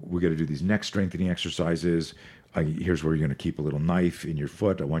so we're going to do these neck strengthening exercises. Here's where you're going to keep a little knife in your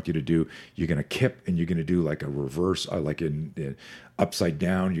foot. I want you to do, you're going to kip and you're going to do like a reverse, like in upside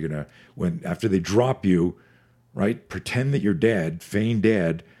down. You're going to, after they drop you, right, pretend that you're dead, feign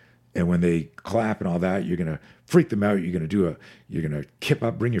dead. And when they clap and all that, you're going to freak them out. You're going to kip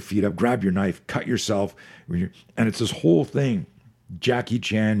up, bring your feet up, grab your knife, cut yourself. And it's this whole thing. Jackie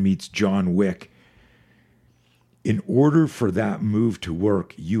Chan meets John Wick. In order for that move to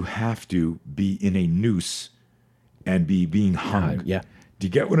work, you have to be in a noose and being hung. Yeah. Do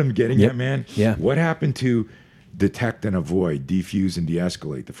you get what I'm getting at, man? Yeah. What happened to detect and avoid, defuse and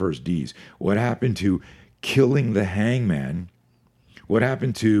de-escalate, the first Ds? What happened to killing the hangman? What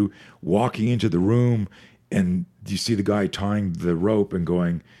happened to walking into the room and you see the guy tying the rope and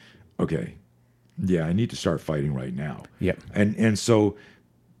going, okay, yeah, I need to start fighting right now. Yeah. And so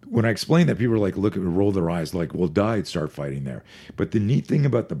when I explain that, people are like, look at me, roll their eyes like, well, I'd start fighting there. But the neat thing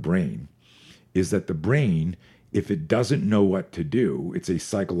about the brain is that the brain, if it doesn't know what to do, it's a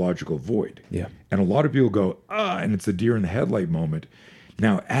psychological void. Yeah. And a lot of people go, and it's the deer in the headlight moment.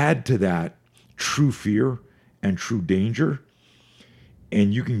 Now add to that true fear and true danger,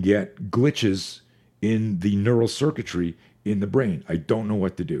 and you can get glitches in the neural circuitry in the brain. I don't know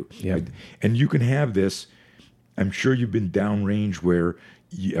what to do. Yeah. And you can have this, I'm sure you've been downrange where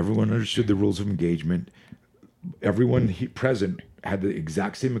everyone understood the rules of engagement. everyone present had the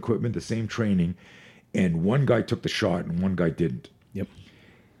exact same equipment, the same training, and one guy took the shot and one guy didn't. Yep.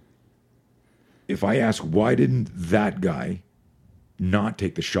 If I ask why didn't that guy not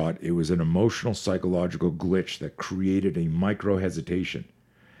take the shot, it was an emotional psychological glitch that created a micro hesitation.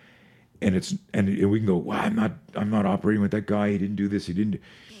 And we can go, well, I'm not operating with that guy. He didn't do this. He didn't.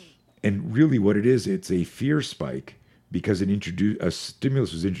 And really, what it is, it's a fear spike because a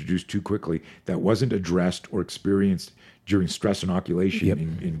stimulus was introduced too quickly that wasn't addressed or experienced during stress inoculation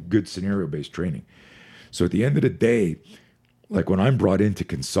in good scenario-based training. So at the end of the day, like when I'm brought in to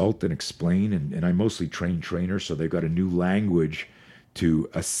consult and explain, and I mostly train trainers, so they've got a new language to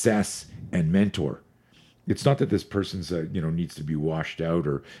assess and mentor. It's not that this person's needs to be washed out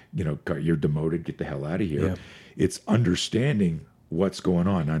or you're demoted, get the hell out of here. Yeah. It's understanding what's going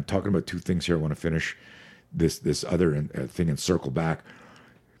on. I'm talking about two things here. I want to finish this other thing and circle back.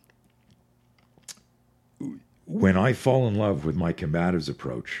 When I fall in love with my combatives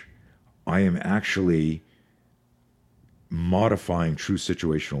approach, I am actually modifying true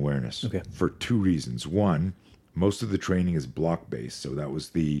situational awareness for two reasons. One, most of the training is block-based. So that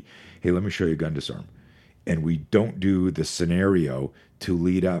was hey, let me show you a gun disarm. And we don't do the scenario to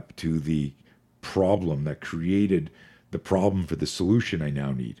lead up to the problem that created the problem for the solution I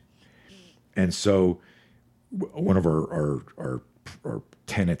now need. And so one of our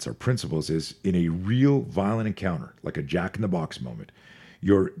tenets, our principles is in a real violent encounter, like a jack-in-the-box moment,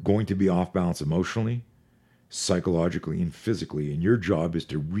 you're going to be off balance emotionally, psychologically, and physically. And your job is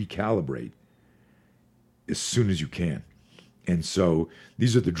to recalibrate as soon as you can. And so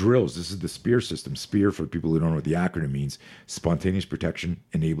these are the drills. This is the SPEAR system. SPEAR, for people who don't know what the acronym means, spontaneous protection,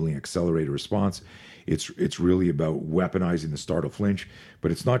 enabling accelerated response. It's really about weaponizing the startle flinch,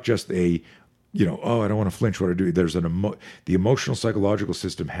 but it's not just I don't want to flinch. What I do? There's the emotional psychological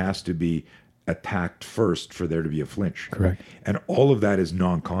system has to be attacked first for there to be a flinch. Correct. And all of that is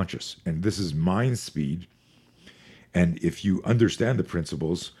non-conscious. And this is mind speed. And if you understand the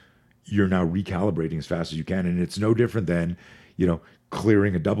principles, you're now recalibrating as fast as you can. And it's no different than,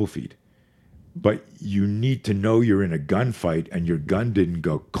 clearing a double feed. But you need to know you're in a gunfight and your gun didn't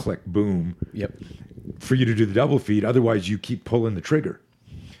go click, boom. Yep. For you to do the double feed. Otherwise, you keep pulling the trigger.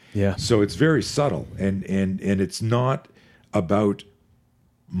 Yeah. So it's very subtle. And it's not about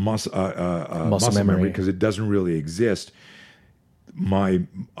muscle memory because it doesn't really exist. I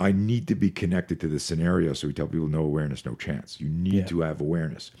need to be connected to the scenario. So we tell people no awareness, no chance. You need to have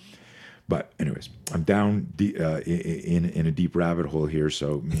awareness. But anyways, I'm down in a deep rabbit hole here,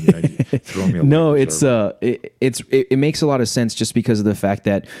 so throw me a no, it makes a lot of sense just because of the fact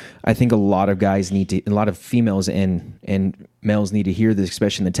that I think a lot of guys a lot of females and males need to hear this,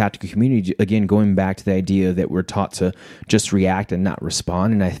 especially in the tactical community. Again, going back to the idea that we're taught to just react and not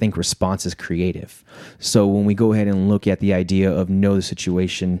respond, and I think response is creative. So when we go ahead and look at the idea of know the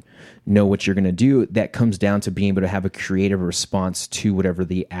situation, know what you're going to do, that comes down to being able to have a creative response to whatever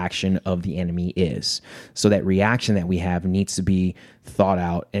the action of the enemy is. So that reaction that we have needs to be thought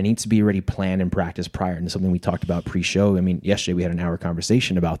out and needs to be already planned and practiced prior. And something we talked about pre-show. I mean, yesterday we had an hour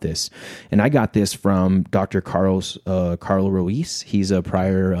conversation about this, and I got this from Dr. Carl Ruiz. He's a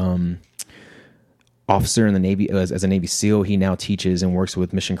prior officer in the Navy as a Navy SEAL. He now teaches and works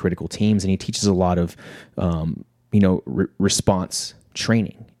with mission critical teams, and he teaches a lot of response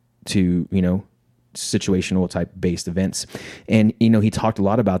training to situational type based events. And he talked a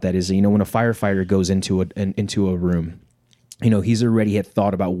lot about that is when a firefighter goes into a room, he's already had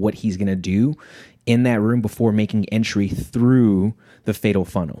thought about what he's going to do in that room before making entry through the fatal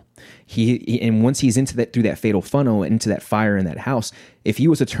funnel. And once he's through that fatal funnel into that fire in that house, if he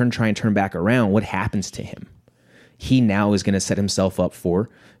was to try and turn back around, what happens to him? He now is going to set himself up for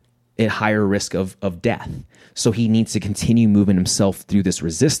a higher risk of death. So he needs to continue moving himself through this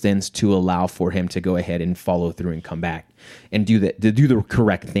resistance to allow for him to go ahead and follow through and come back and do the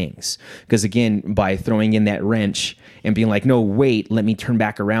correct things. Because again, by throwing in that wrench and being like, no, wait, let me turn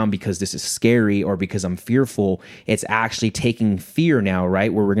back around because this is scary or because I'm fearful, it's actually taking fear now,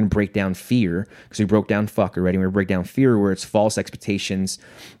 right? Where we're going to break down fear because we broke down fuck already. We're going to break down fear where it's false expectations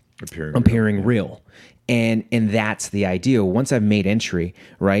appearing real. And that's the idea. Once I've made entry,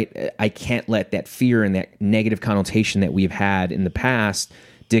 right, I can't let that fear and that negative connotation that we've had in the past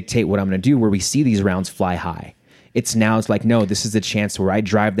dictate what I'm going to do, where we see these rounds fly high. It's like, no, this is the chance where I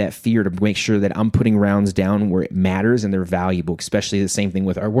drive that fear to make sure that I'm putting rounds down where it matters and they're valuable, especially the same thing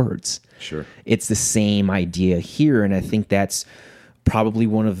with our words. Sure. It's the same idea here, and I think that's probably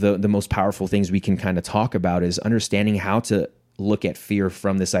one of the most powerful things we can kind of talk about is understanding how to look at fear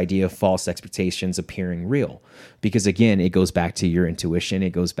from this idea of false expectations appearing real. Because again, it goes back to your intuition,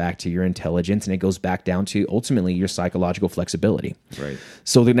 it goes back to your intelligence, and it goes back down to ultimately your psychological flexibility. Right.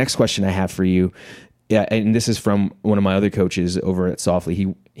 So the next question I have for you, yeah, and this is from one of my other coaches over at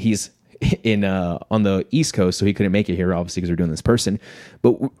Softly. He's in on the East Coast, so he couldn't make it here, obviously, because we're doing this in person.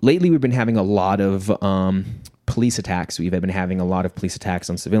 But lately, we've been having a lot of police attacks. We've been having a lot of police attacks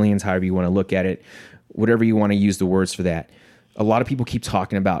on civilians, however you want to look at it, whatever you want to use the words for that. A lot of people keep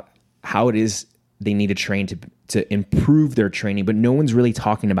talking about how it is they need to train to improve their training, but no one's really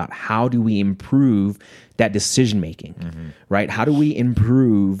talking about how do we improve that decision making, right? How do we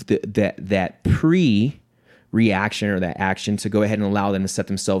improve that pre-reaction or that action to go ahead and allow them to set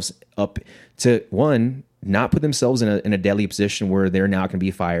themselves up to, one, not put themselves in a deadly position where they're now going to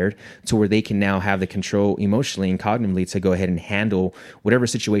be fired, to where they can now have the control emotionally and cognitively to go ahead and handle whatever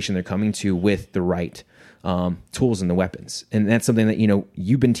situation they're coming to with the right tools and the weapons. And that's something that,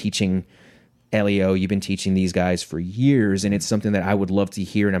 you've been teaching, Elio, you've been teaching these guys for years, and it's something that I would love to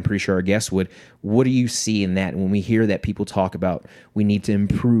hear, and I'm pretty sure our guests would. What do you see in that? When we hear that people talk about we need to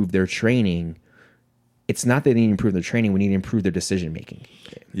improve their training, it's not that they need to improve their training, we need to improve their decision making.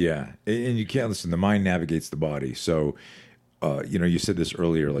 Yeah. And you can't listen, the mind navigates the body. So, you said this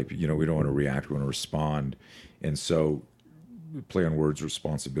earlier, like, we don't want to react, we want to respond. And so play on words,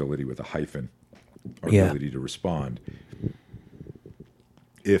 responsibility with a hyphen, our ability to respond.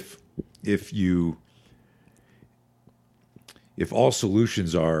 If all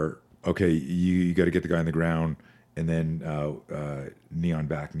solutions are, okay, you got to get the guy on the ground, and then knee on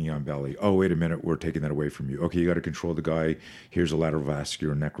back, knee on belly. Oh, wait a minute, we're taking that away from you. Okay, you got to control the guy. Here's a lateral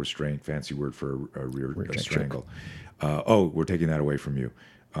vascular neck restraint, fancy word for a rear strangle. We're taking that away from you.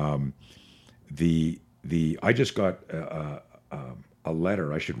 I just got a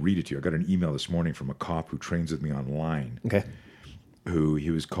letter. I should read it to you. I got an email this morning from a cop who trains with me online. Okay. Who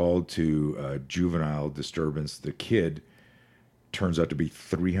he was called to juvenile disturbance. The kid turns out to be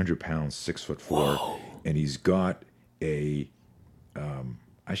 300 pounds, 6'4", Whoa. And he's got a.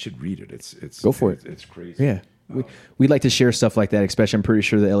 I should read it. It's go for it. It's crazy. Yeah, we'd like to share stuff like that. Especially, I'm pretty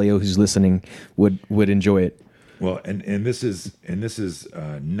sure the Elio who's listening would enjoy it. Well, and this is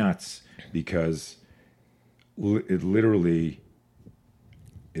nuts because it literally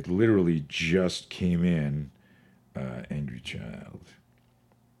just came in. Angry child,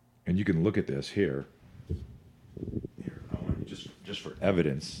 and you can look at this here. Here, I want you just for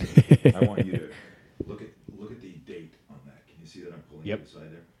evidence. I want you to look at the date on that. Can you see that I'm pulling it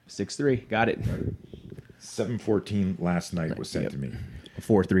inside there? 6-3, got it. 7/14 last night was sent to me.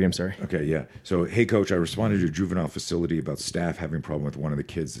 4-3. I'm sorry. Okay, yeah. So, hey, coach, I responded to a juvenile facility about staff having a problem with one of the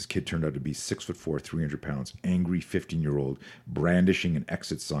kids. This kid turned out to be 6'4", 300 pounds, angry 15-year-old, brandishing an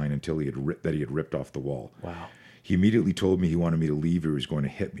exit sign until he had ripped off the wall. Wow. He immediately told me he wanted me to leave or he was going to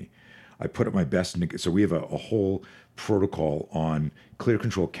hit me. I put up my best. So we have a whole protocol on clear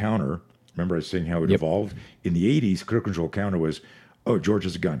control counter. Remember I was saying how it evolved? In the 80s, clear control counter was, George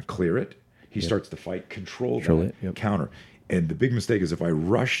has a gun, clear it. He starts the fight, control it, counter. And the big mistake is if I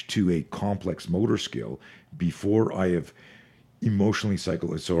rush to a complex motor skill before I have emotionally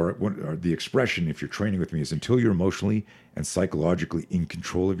the expression, if you're training with me, is until you're emotionally and psychologically in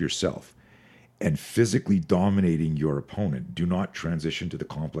control of yourself and physically dominating your opponent, do not transition to the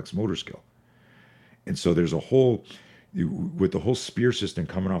complex motor skill. And so there's with the whole spear system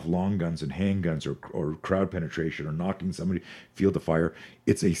coming off long guns and handguns or crowd penetration or knocking somebody field of fire,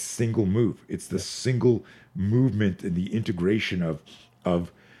 it's a single move. It's the single movement and the integration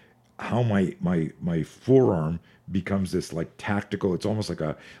of how my forearm becomes this like tactical. It's almost like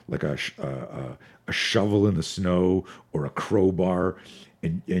a shovel in the snow or a crowbar.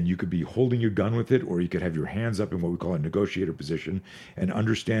 And you could be holding your gun with it, or you could have your hands up in what we call a negotiator position, and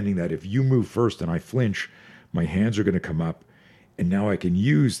understanding that if you move first and I flinch, my hands are going to come up, and now I can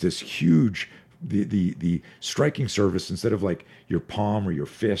use this huge, the striking surface instead of like your palm or your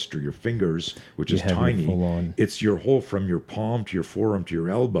fist or your fingers, which is tiny. It's your whole from your palm to your forearm to your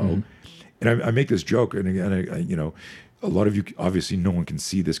elbow. Mm-hmm. And I make this joke, and again, a lot of you obviously no one can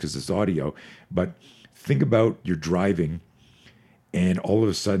see this because it's audio, but think about you're driving. And all of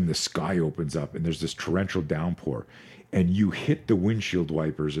a sudden the sky opens up and there's this torrential downpour and you hit the windshield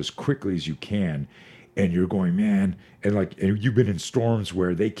wipers as quickly as you can. And you're going, man, and you've been in storms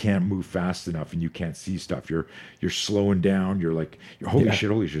where they can't move fast enough and you can't see stuff. You're slowing down. You're like, holy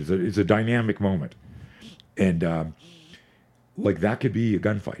shit. It's a dynamic moment. And that could be a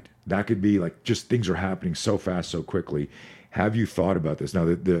gunfight. That could be like just things are happening so fast, so quickly. Have you thought about this? Now,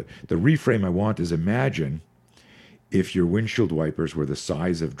 the reframe I want is, imagine if your windshield wipers were the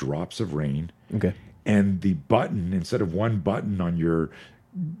size of drops of rain, and the button, instead of one button on your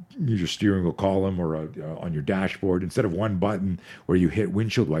steering wheel column or on your dashboard, instead of one button where you hit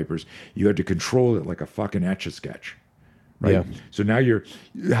windshield wipers, you had to control it like a fucking Etch-a-Sketch. Right. Yeah. So now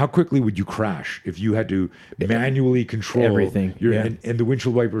how quickly would you crash if you had to manually control everything? And the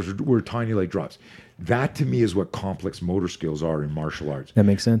windshield wipers were tiny like drops. That to me is what complex motor skills are in martial arts. That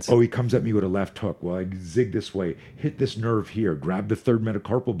makes sense. Oh, he comes at me with a left hook. Well, I zig this way, hit this nerve here, grab the third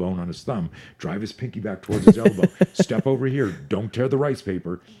metacarpal bone on his thumb, drive his pinky back towards his elbow, step over here, don't tear the rice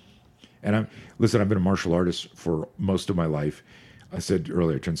paper. And I've been a martial artist for most of my life. I said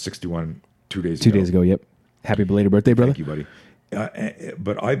earlier, I turned 61 2 days ago. 2 days ago, yep. Happy belated birthday, brother. Thank you, buddy.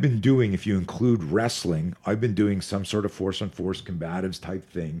 But I've been doing, if you include wrestling, I've been doing some sort of force-on-force combatives type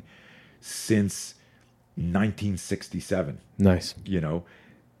thing since 1967. Nice. You know?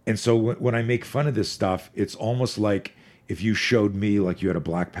 And so when I make fun of this stuff, it's almost like if you showed me like you had a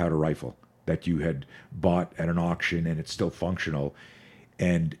black powder rifle that you had bought at an auction and it's still functional,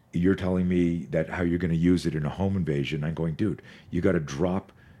 and you're telling me that how you're going to use it in a home invasion. I'm going, dude, you got to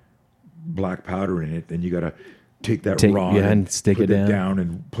drop black powder in it, then you got to take rod and stick put it down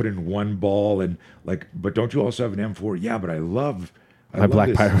and put in one ball and like. But don't you also have an M4? Yeah, but I love black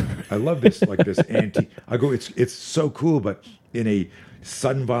this. powder. I love this like this anti. I go, it's so cool, but in a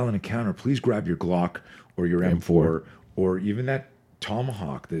sudden violent encounter, please grab your Glock or your M4 or even that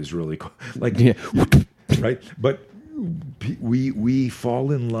Tomahawk that is really cool. Like, Yeah. right? But we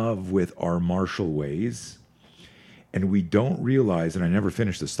fall in love with our martial ways, and we don't realize, and I never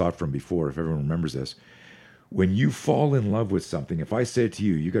finished this thought from before, if everyone remembers this, when you fall in love with something, if I said to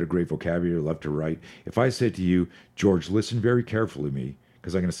you, you got a great vocabulary, love to write. If I said to you, George, listen very carefully to me,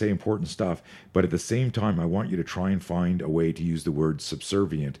 because I'm going to say important stuff, but at the same time, I want you to try and find a way to use the word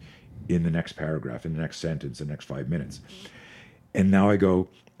subservient in the next paragraph, in the next sentence, in the next 5 minutes. And now I go,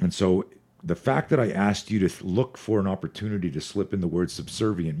 and so the fact that I asked you to look for an opportunity to slip in the word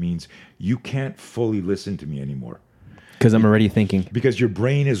subservient means you can't fully listen to me anymore. Because I'm already thinking. Because your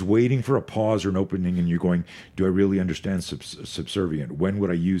brain is waiting for a pause or an opening, and you're going, do I really understand subservient? When would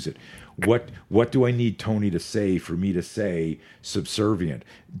I use it? What do I need Tony to say for me to say subservient?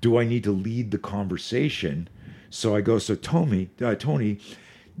 Do I need to lead the conversation? So I go, so Tony,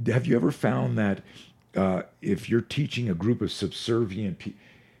 have you ever found that if you're teaching a group of subservient people,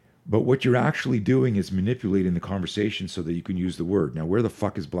 but what you're actually doing is manipulating the conversation so that you can use the word. Now, where the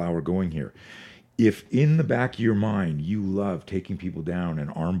fuck is Blauer going here? If in the back of your mind you love taking people down and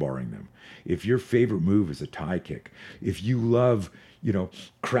armbarring them, if your favorite move is a tie kick, if you love,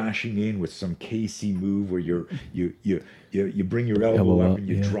 crashing in with some Casey move where you bring your elbow up and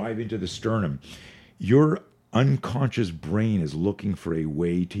you drive into the sternum, your unconscious brain is looking for a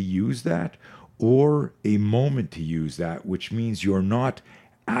way to use that or a moment to use that, which means you're not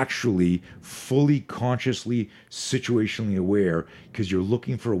actually fully consciously situationally aware because you're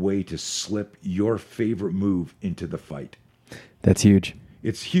looking for a way to slip your favorite move into the fight. That's huge.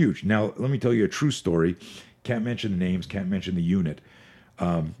 It's huge. Now, let me tell you a true story. Can't mention the names, can't mention the unit.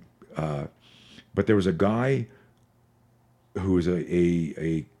 But there was a guy who was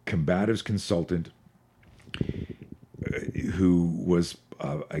a combatives consultant who was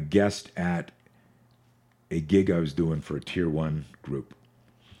a guest at a gig I was doing for a tier 1 group.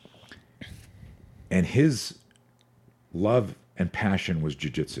 And his love and passion was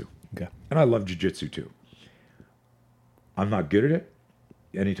jiu-jitsu. Okay. And I love jiu-jitsu too. I'm not good at it.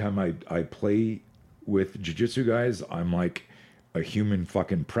 Anytime I play with jiu-jitsu guys, I'm like a human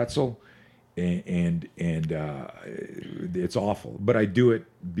fucking pretzel. And it's awful. But I do it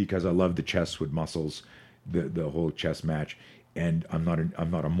because I love the chest with muscles, the whole chess match. And I'm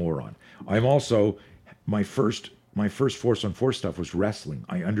not a moron. I'm also, my first force-on-force stuff was wrestling.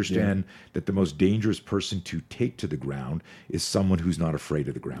 I understand that the most dangerous person to take to the ground is someone who's not afraid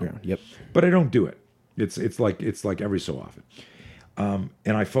of the ground. Yeah. Yep. But I don't do it. It's like every so often.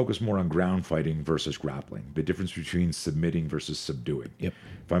 And I focus more on ground fighting versus grappling. The difference between submitting versus subduing. Yep.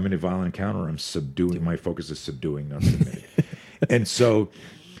 If I'm in a violent encounter, I'm subduing. Yep. My focus is subduing, not submitting. And so,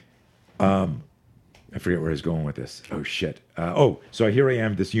 I forget where I was going with this. Oh shit. So here I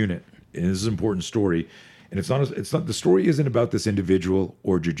am, this unit, and this is an important story. And it's not, the story isn't about this individual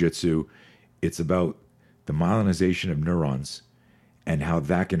or jiu-jitsu. It's about the myelinization of neurons and how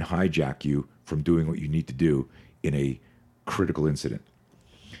that can hijack you from doing what you need to do in a critical incident.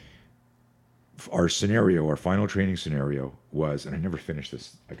 Our final training scenario was, and I never finished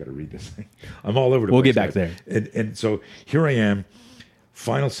this. I got to read this thing. I'm all over the place. We'll get back there. And so here I am.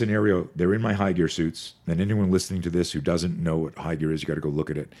 Final scenario. They're in my high gear suits. And anyone listening to this who doesn't know what high gear is, you got to go look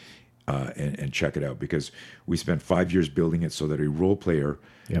at it. and check it out, because we spent 5 years building it so that a role player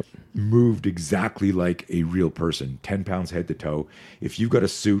Yep. moved exactly like a real person, 10 pounds head to toe. If you've got a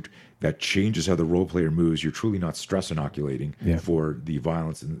suit that changes how the role player moves, you're truly not stress inoculating for the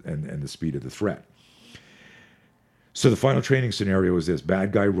violence and the speed of the threat. So the final training scenario is this: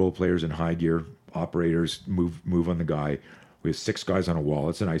 bad guy role players in high gear, operators move on the guy. We have 6 guys on a wall.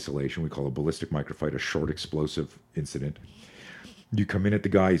 It's an isolation. We call a ballistic microfight a short explosive incident. You come in at the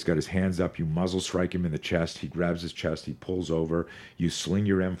guy, he's got his hands up, you muzzle strike him in the chest, he grabs his chest, he pulls over, you sling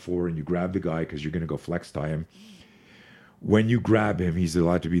your M4 and you grab the guy because you're going to go flex tie him. When you grab him, he's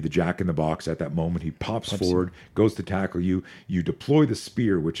allowed to be the jack in the box at that moment. He pops forward, goes to tackle you. You deploy the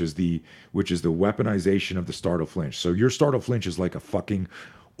spear, which is the weaponization of the startle flinch. So your startle flinch is like a fucking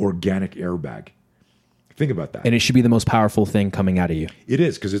organic airbag. Think about that. And it should be the most powerful thing coming out of you. It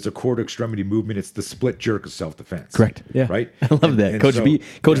is, because it's a core to extremity movement. It's the split jerk of self-defense. Correct. Yeah. Right? I love that. Coach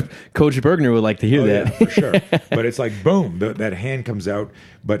Bergner would like to hear that. Yeah, for sure. But it's like, boom, that hand comes out.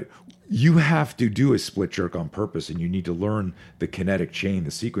 But you have to do a split jerk on purpose, and you need to learn the kinetic chain, the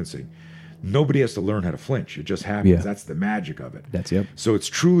sequencing. Nobody has to learn how to flinch. It just happens. Yeah. That's the magic of it. Yep. So it's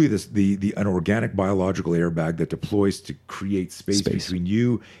truly an organic biological airbag that deploys to create space between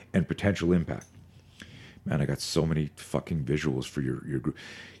you and potential impact. Man, I got so many fucking visuals for your group.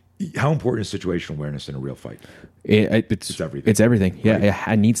 How important is situational awareness in a real fight? It's everything. It's everything. Yeah,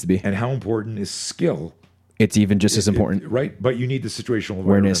 Right? it needs to be. And how important is skill? It's even just as important. Right? But you need the situational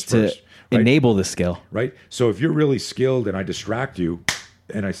Awareness to first, right? enable the skill. Right? So if you're really skilled and I distract you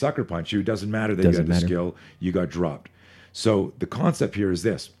and I sucker punch you, it doesn't matter that you had the skill, you got dropped. So the concept here is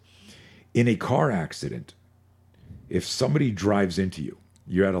this. In a car accident, if somebody drives into you,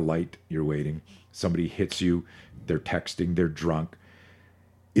 you're at a light, you're waiting, somebody hits you, they're texting, they're drunk.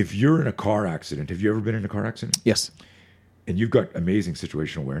 If you're in a car accident, have you ever been in a car accident? Yes. And you've got amazing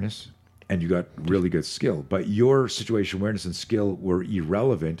situational awareness and you got really good skill, but your situational awareness and skill were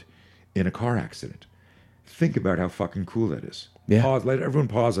irrelevant in a car accident. Think about how fucking cool that is. Yeah. Pause, let everyone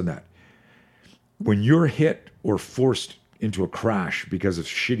pause on that. When you're hit or forced into a crash because of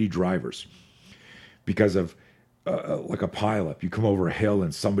shitty drivers, because of like a pileup, you come over a hill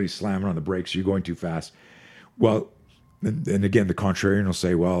and somebody's slamming on the brakes, you're going too fast. Well, and again, the contrarian will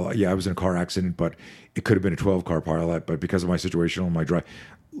say, well, yeah, I was in a car accident, but it could have been a 12-car pileup, but because of my situational and my drive,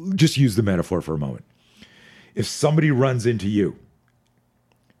 just use the metaphor for a moment. If somebody runs into you,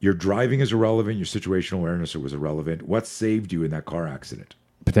 your driving is irrelevant, your situational awareness was irrelevant. What saved you in that car accident?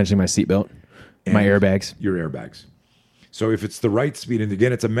 Potentially my seatbelt, my airbags. Your airbags. So if it's the right speed, and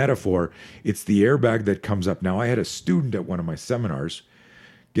again, it's a metaphor, it's the airbag that comes up. Now, I had a student at one of my seminars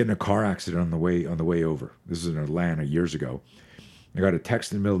get in a car accident on the way over. This is in Atlanta years ago. I got a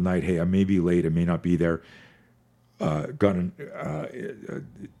text in the middle of the night, hey, I may be late, I may not be there.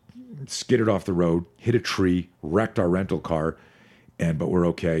 Skidded off the road, hit a tree, wrecked our rental car, but we're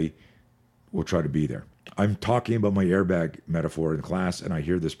okay. We'll try to be there. I'm talking about my airbag metaphor in class, and I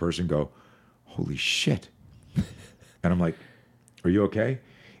hear this person go, holy shit. And I'm like, are you okay?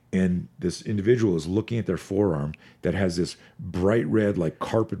 And this individual is looking at their forearm that has this bright red, like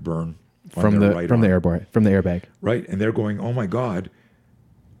carpet burn from the airbag. Right. And they're going, oh my God,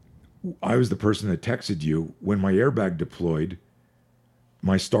 I was the person that texted you. When my airbag deployed,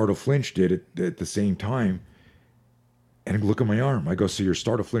 my startle flinch did it at the same time. And look at my arm. I go, so your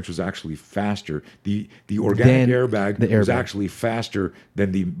startle flinch was actually faster. The organic airbag was actually faster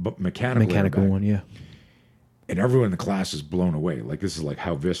than the mechanical one, yeah. And everyone in the class is blown away. Like, this is like,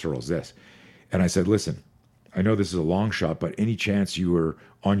 how visceral is this? And I said, listen, I know this is a long shot, but any chance you were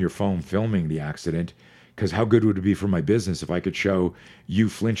on your phone filming the accident, because how good would it be for my business if I could show you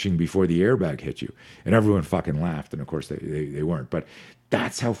flinching before the airbag hit you? And everyone fucking laughed. And of course they weren't. But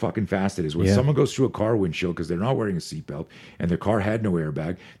that's how fucking fast it is. When someone goes through a car windshield because they're not wearing a seatbelt and their car had no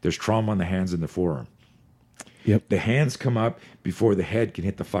airbag, there's trauma on the hands and the forearm. Yep. The hands come up before the head can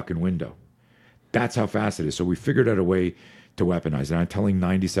hit the fucking window. That's how fast it is. So we figured out a way to weaponize it. And I'm telling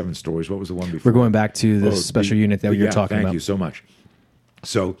 97 stories. What was the one before? We're going back to this special unit that you're talking about. Thank you so much.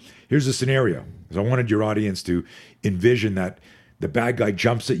 So here's the scenario. I wanted your audience to envision that the bad guy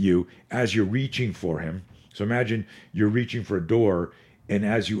jumps at you as you're reaching for him. So imagine you're reaching for a door, and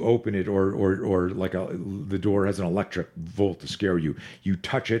as you open it, or like the door has an electric volt to scare you, you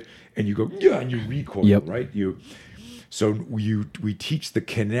touch it and you go, yeah, and you recoil, right? So we teach the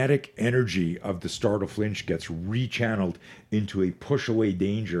kinetic energy of the startle flinch gets rechanneled into a push away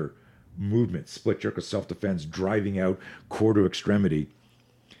danger movement, split jerk of self-defense, driving out core to extremity.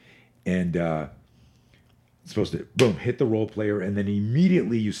 And it's supposed to, boom, hit the role player, and then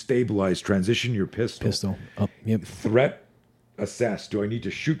immediately you stabilize, transition your pistol up, yep. Threat assess, do I need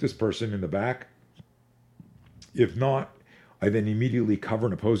to shoot this person in the back? If not, I then immediately cover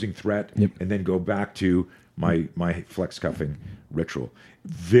an opposing threat and then go back to my flex cuffing ritual.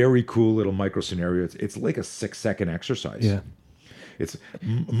 Very cool little micro scenario. It's like a 6-second exercise. Yeah. It's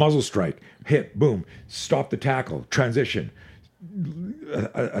muzzle strike, hit, boom, stop the tackle, transition,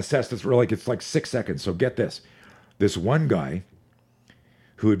 assess this. It's like 6 seconds. So get this. This one guy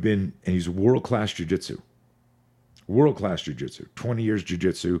who had been, and he's world-class jiu-jitsu, 20 years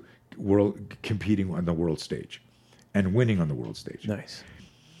jiu-jitsu, competing on the world stage and winning on the world stage. Nice.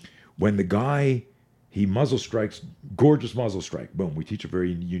 When the guy, he muzzle strikes, gorgeous muzzle strike, boom, we teach a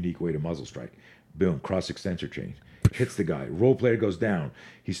very unique way to muzzle strike, boom, cross extensor chain, hits the guy, role player goes down,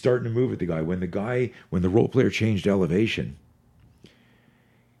 he's starting to move at the guy. When the role player changed elevation,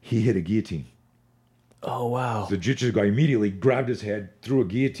 he hit a guillotine. Oh, wow. The jiu-jitsu guy immediately grabbed his head, threw a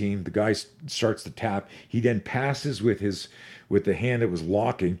guillotine. The guy starts to tap. He then passes with the hand that was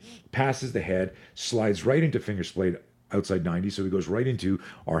locking, passes the head, slides right into finger splayed outside 90. So he goes right into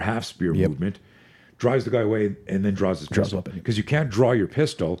our half spear movement, drives the guy away, and then draws his pistol. Because you can't draw your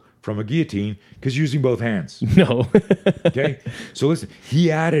pistol from a guillotine because you're using both hands. No. Okay? So listen,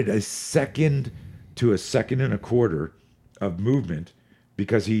 he added a second to a second and a quarter of movement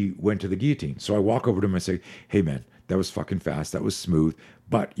because he went to the guillotine. So I walk over to him and I say, hey man, that was fucking fast. That was smooth.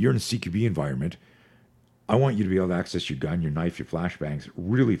 But you're in a CQB environment. I want you to be able to access your gun, your knife, your flashbangs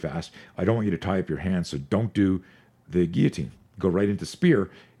really fast. I don't want you to tie up your hands. So don't do the guillotine. Go right into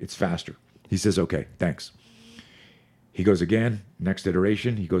spear. It's faster. He says, okay, thanks. He goes again, next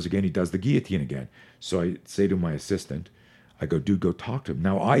iteration. He goes again. He does the guillotine again. So I say to my assistant, I go, dude, go talk to him.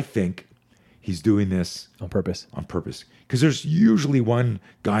 Now I think he's doing this on purpose. Because there's usually one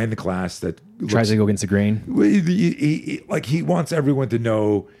guy in the class that tries to go against the grain. He wants everyone to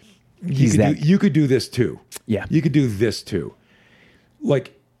know you could do this too. Yeah. You could do this too.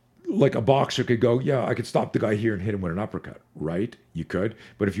 Like a boxer could go, yeah, I could stop the guy here and hit him with an uppercut, right? You could.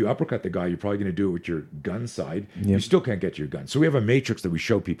 But if you uppercut the guy, you're probably going to do it with your gun side. Yep. You still can't get to your gun. So we have a matrix that we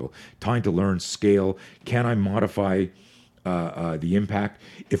show people. Time to learn, scale. Can I modify the impact?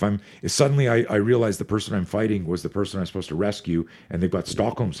 If suddenly I realize the person I'm fighting was the person I'm supposed to rescue and they've got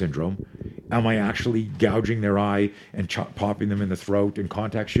Stockholm syndrome, am I actually gouging their eye and popping them in the throat and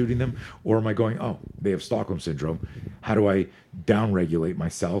contact shooting them? Or am I going, oh, they have Stockholm syndrome. How do I downregulate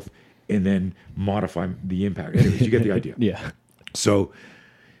myself and then modify the impact? Anyways, you get the idea. Yeah. So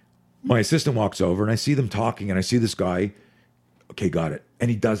my assistant walks over and I see them talking and I see this guy, okay, got it. And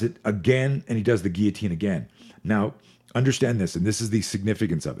he does it again and he does the guillotine again. Now, understand this, and this is the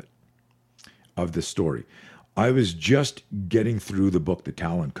significance of this story. I was just getting through the book, The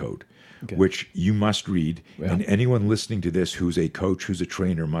Talent Code, which you must read, and anyone listening to this who's a coach, who's a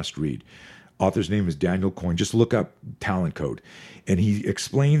trainer, must read. Author's name is Daniel Coyne. Just look up Talent Code, and he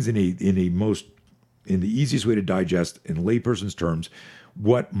explains in the easiest way to digest in layperson's terms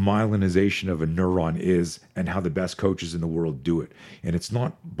what myelinization of a neuron is and how the best coaches in the world do it. And it's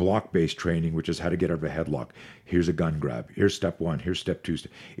not block-based training, which is how to get out of a headlock. Here's a gun grab. Here's step one. Here's step two.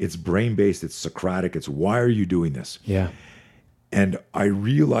 It's brain-based. It's Socratic. It's why are you doing this? Yeah. And I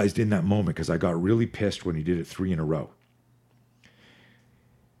realized in that moment, because I got really pissed when he did it 3 in a row,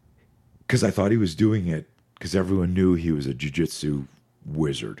 because I thought he was doing it because everyone knew he was a jiu-jitsu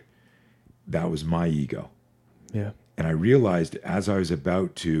wizard. That was my ego. Yeah. And I realized as I was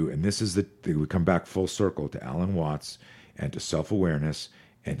about to, and this is we come back full circle to Alan Watts and to self-awareness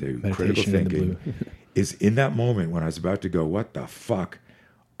and to Meditation critical thinking, is in that moment when I was about to go, what the fuck?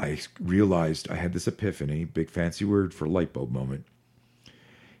 I realized I had this epiphany, big fancy word for light bulb moment.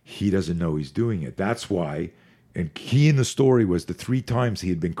 He doesn't know he's doing it. That's why, and key in the story was the 3 times he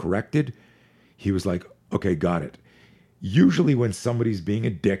had been corrected, he was like, okay, got it. Usually when somebody's being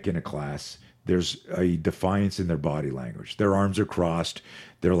a dick in a class, there's a defiance in their body language. Their arms are crossed.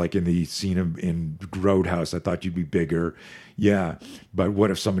 They're like in the scene in Roadhouse. I thought you'd be bigger. Yeah, but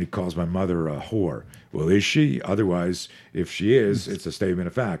what if somebody calls my mother a whore? Well, is she? Otherwise, if she is, it's a statement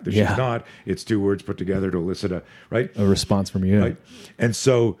of fact. If she's not, it's 2 words put together to elicit a response from you. Right? And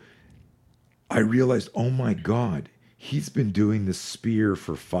so I realized, oh my God, he's been doing this spear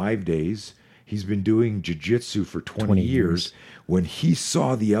for 5 days. He's been doing jiu-jitsu for 20 years. When he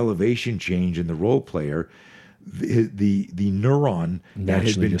saw the elevation change in the role player, the neuron that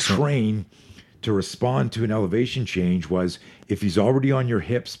had been trained to respond to an elevation change was, if he's already on your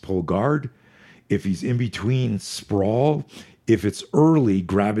hips, pull guard. If he's in between, sprawl. If it's early,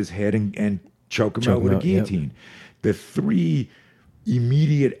 grab his head and choke him out with a guillotine. Yep. The 3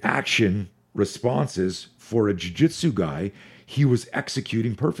 immediate action responses for a jiu-jitsu guy, he was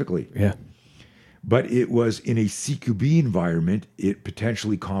executing perfectly. Yeah. but it was in a CQB environment, it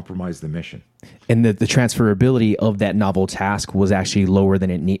potentially compromised the mission. And the transferability of that novel task was actually lower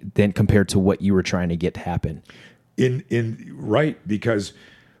than compared to what you were trying to get to happen. Right, because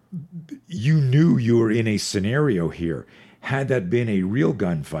you knew you were in a scenario here. Had that been a real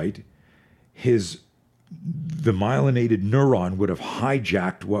gunfight, the myelinated neuron would have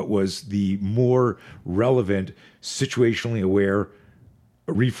hijacked what was the more relevant, situationally aware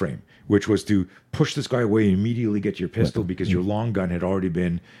reframe, which was to push this guy away and immediately get your pistol because your long gun had already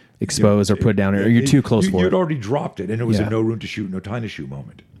been exposed or put down, or you're too close for it. You'd already dropped it, and it was a no room to shoot, no time to shoot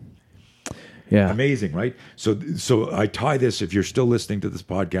moment. Yeah, amazing, right? So I tie this. If you're still listening to this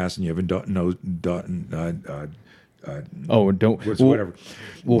podcast and you haven't whatever,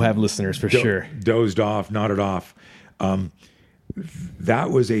 we'll have listeners for sure. Dozed off, nodded off.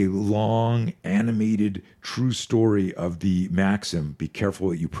 That was a long, animated, true story of the maxim: be careful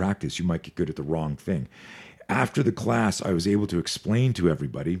what you practice. You might get good at the wrong thing. After the class, I was able to explain to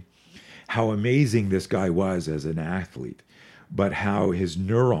everybody how amazing this guy was as an athlete, but how his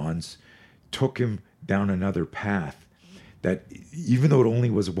neurons took him down another path that, even though it only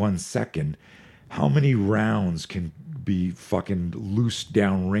was 1 second, how many rounds can be fucking loosed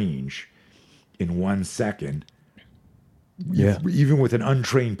down range in 1 second? Yeah. Even with an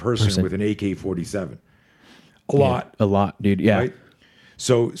untrained person with an AK-47. A lot, dude. Yeah. Right?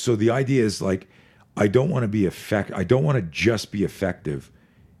 So the idea is like, I don't want to be I don't want to just be effective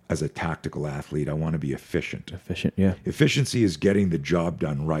as a tactical athlete. I want to be efficient. Yeah. Efficiency is getting the job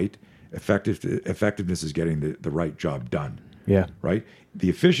done right. Effectiveness is getting the right job done. Yeah. Right? The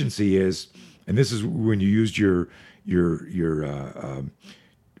efficiency is, and this is when you used your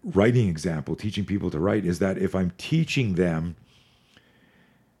writing example, teaching people to write, is that if I'm teaching them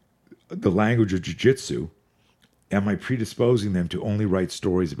the language of jiu-jitsu, am I predisposing them to only write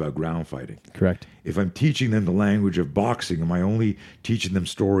stories about ground fighting? Correct. If I'm teaching them the language of boxing, am I only teaching them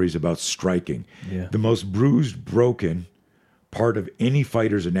stories about striking? Yeah. The most bruised, broken part of any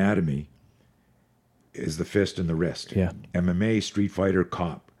fighter's anatomy is the fist and the wrist. Yeah. MMA, street fighter,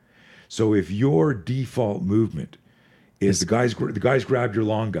 cop. So if your default movement is the guy's grabbed your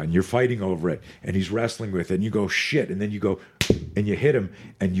long gun, you're fighting over it, and he's wrestling with it, and you go shit, and then you go and you hit him,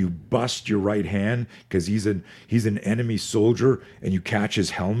 and you bust your right hand because he's an enemy soldier, and you catch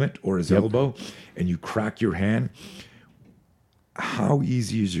his helmet or his elbow, and you crack your hand. How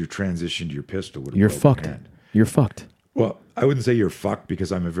easy is your transition to your pistol? With a You're broken fucked. hand? You're fucked. Well, I wouldn't say you're fucked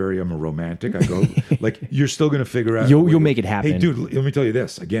because I'm a romantic. I go like, you're still going to figure out. You'll make it happen. Hey, dude, let me tell you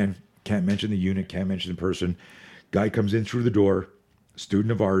this again. Can't mention the unit. Can't mention the person. Guy comes in through the door,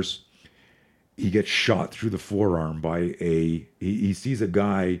 student of ours. He gets shot through the forearm by he sees a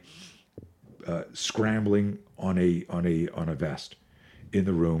guy scrambling on a vest in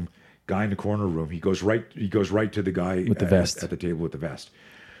the room. Guy in the corner room. He goes right to the guy with the vest at the table with the vest.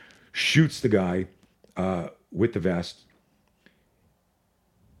 Shoots the guy with the vest.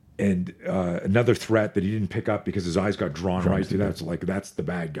 And another threat that he didn't pick up because his eyes got drawn right to that. So like, that's the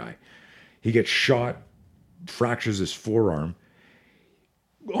bad guy. He gets shot, fractures his forearm.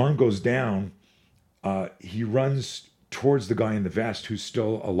 Arm goes down. He runs towards the guy in the vest who's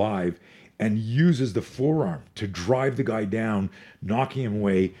still alive and uses the forearm to drive the guy down, knocking him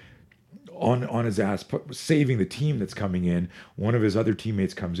away on his ass, saving the team that's coming in. One of his other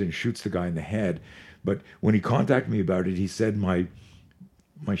teammates comes in, shoots the guy in the head. But when he contacted me about it, he said my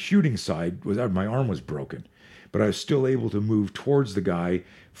shooting side was out, my arm was broken, but I was still able to move towards the guy,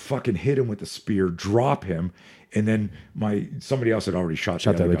 fucking hit him with the spear, drop him, and then somebody else had already shot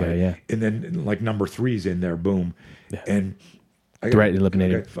the other guy. Yeah. And then like number 3's in there, boom. Yeah. And threat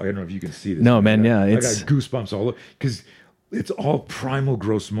eliminated. I don't know if you can see this. No, man, I got goosebumps all over because it's all primal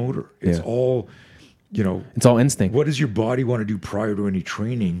gross motor. It's all, it's all instinct. What does your body want to do prior to any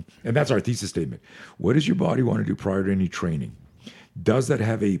training? And that's our thesis statement. What does your body want to do prior to any training? Does that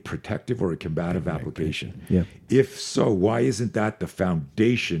have a protective or a combative application? Yeah. If so, why isn't that the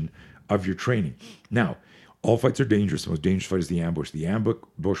foundation of your training? Now, all fights are dangerous. The most dangerous fight is the ambush. The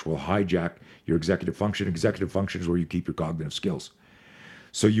ambush will hijack your executive function. Executive function is where you keep your cognitive skills.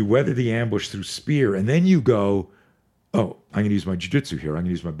 So you weather the ambush through spear, and then you go, oh, I'm going to use my jiu-jitsu here. I'm going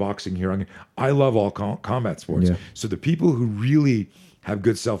to use my boxing here. I love all combat sports. Yeah. So the people who really have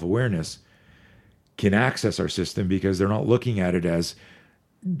good self-awareness can access our system because they're not looking at it as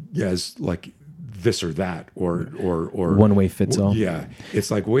like this or that or one way fits all. Yeah. It's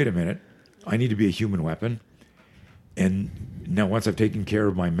like, wait a minute, I need to be a human weapon. And now once I've taken care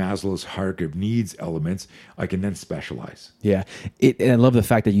of my Maslow's hierarchy of needs elements, I can then specialize. Yeah. And I love the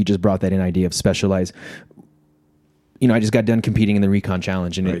fact that you just brought that in idea of specialize. I just got done competing in the Recon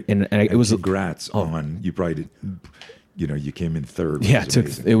Challenge, and Right. and it was congrats on you. Probably did. You came in third. Yeah,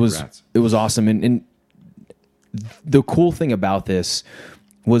 it was awesome. And the cool thing about this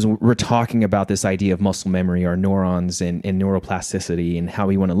was we're talking about this idea of muscle memory, our neurons, and neuroplasticity, and how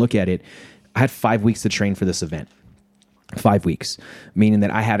we want to look at it. I had 5 weeks to train for this event. 5 weeks, meaning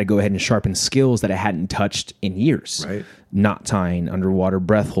that I had to go ahead and sharpen skills that I hadn't touched in years. Right. Knot tying, underwater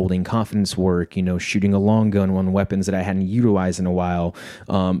breath holding, confidence work, shooting a long gun on weapons that I hadn't utilized in a while,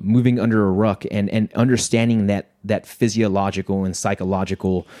 moving under a ruck, and understanding that physiological and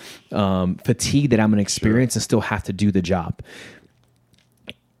psychological fatigue that I'm going to experience and still have to do the job.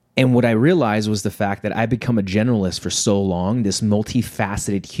 And what I realized was the fact that I become a generalist for so long, this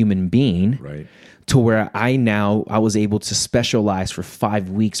multifaceted human being, Right. to where I was able to specialize for 5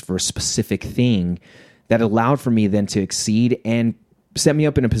 weeks for a specific thing that allowed for me then to exceed and set me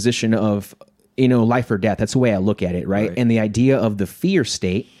up in a position of, life or death. That's the way I look at it, right? And the idea of the fear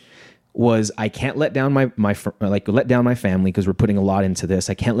state was I can't let down my family because we're putting a lot into this.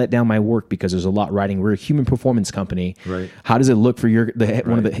 I can't let down my work because there's a lot riding. We're a human performance company. Right. How does it look for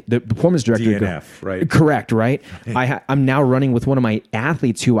one of the performance director? DNF, right? Correct, right? I'm now running with one of my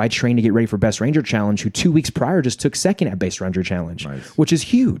athletes who I trained to get ready for Best Ranger Challenge, who 2 weeks prior just took second at Best Ranger Challenge, Nice. which is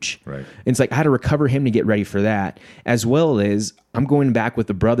huge. Right. And it's like I had to recover him to get ready for that, as well as I'm going back with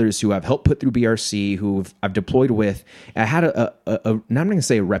the brothers who I've helped put through BRC, who I've deployed with. I had now I'm not going to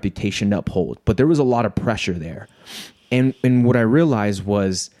say a reputation to uphold, but there was a lot of pressure there. And what I realized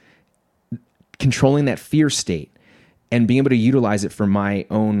was controlling that fear state and being able to utilize it for my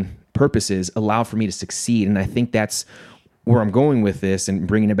own purposes allowed for me to succeed. And I think that's where I'm going with this and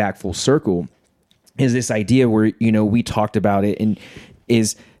bringing it back full circle is this idea where, we talked about it and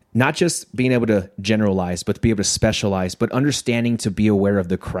is not just being able to generalize, but to be able to specialize, but understanding to be aware of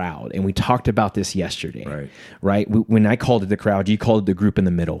the crowd. And we talked about this yesterday, right? When I called it the crowd, you called it the group in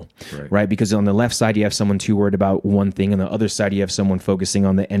the middle, right? Because on the left side, you have someone too worried about one thing. On the other side, you have someone focusing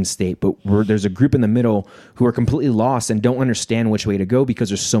on the end state. But there's a group in the middle who are completely lost and don't understand which way to go because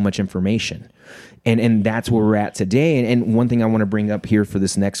there's so much information. And that's where we're at today. And one thing I want to bring up here for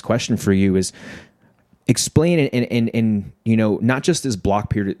this next question for you is, explain it and not just this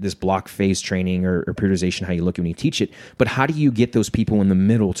block phase training or periodization, how you look at when you teach it, but how do you get those people in the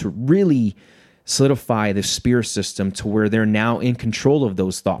middle to really solidify the spear system to where they're now in control of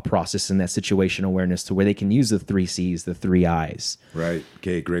those thought process and that situation awareness to where they can use the 3 C's, the 3 I's. Right.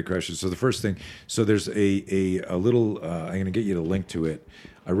 Okay. Great question. So the first thing, there's a little, I'm going to get you to link to it.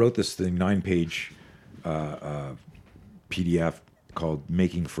 I wrote this thing 9-page PDF called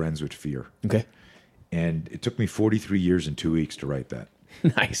Making Friends with Fear. Okay. And it took me 43 years and 2 weeks to write that.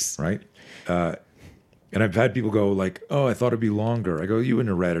 Nice. Right? And I've had people go like, oh, I thought it'd be longer. I go, you wouldn't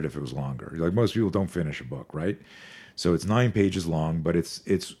have read it if it was longer. Like most people don't finish a book, right? So it's 9 pages long, but it's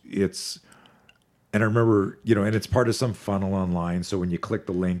and I remember, and it's part of some funnel online. So when you click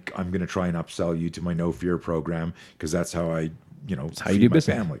the link, I'm going to try and upsell you to my No Fear program because that's how I, how you do my business.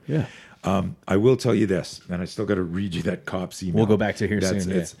 Family. Yeah. I will tell you this, and I still got to read you that cop's email. We'll go back to here soon.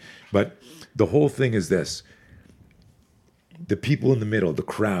 Yeah. But the whole thing is this. The people in the middle, the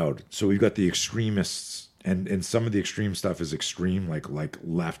crowd. So we've got the extremists, and some of the extreme stuff is extreme, like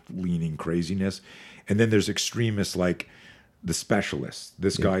left-leaning craziness. And then there's extremists like the specialists.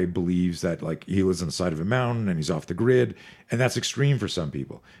 This guy believes that like he lives on the side of a mountain and he's off the grid, and that's extreme for some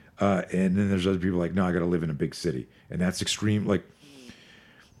people. And then there's other people like, no, I got to live in a big city, and that's extreme. Like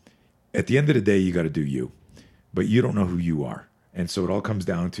at the end of the day, you got to do you, but you don't know who you are. And so it all comes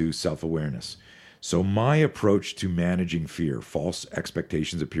down to self-awareness. So my approach to managing fear, false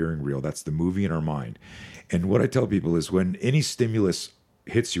expectations appearing real, that's the movie in our mind. And what I tell people is when any stimulus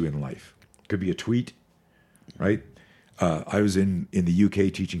hits you in life, it could be a tweet, right? I was in the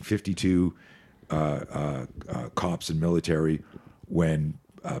UK teaching 52 cops and military when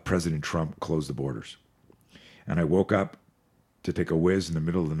President Trump closed the borders. And I woke up to take a whiz in the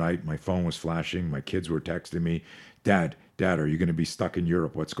middle of the night. My phone was flashing. My kids were texting me, Dad, are you going to be stuck in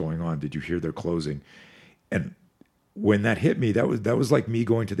Europe? What's going on? Did you hear they're closing? And when that hit me, that was like me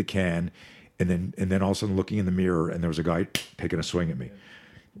going to the can and then all of a sudden looking in the mirror and there was a guy taking a swing at me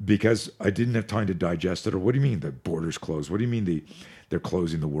because I didn't have time to digest it. Or what do you mean the borders closed? What do you mean they're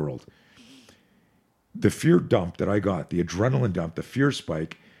closing the world? The fear dump that I got, the adrenaline dump, the fear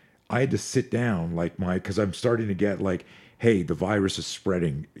spike, I had to sit down because I'm starting to get like, hey, the virus is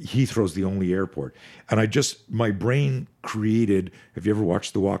spreading. Heathrow's the only airport. And my brain created, have you ever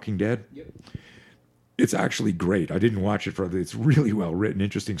watched The Walking Dead? Yep. It's actually great. I didn't watch it it's really well written,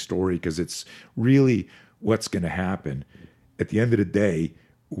 interesting story, because it's really what's going to happen. At the end of the day,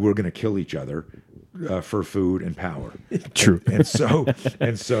 we're going to kill each other. for food and power. True.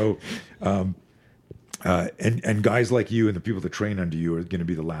 And guys like you and the people that train under you are going to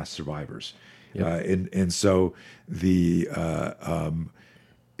be the last survivors.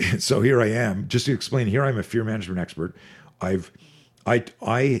 So here I am, just to explain. Here I'm a fear management expert. I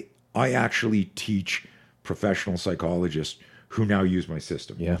actually teach professional psychologists who now use my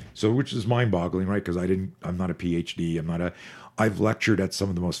system. Yeah. So, which is mind-boggling, right? Because I'm not a PhD. I've lectured at some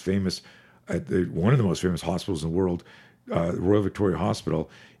of the most famous, one of the most famous hospitals in the world, Royal Victoria Hospital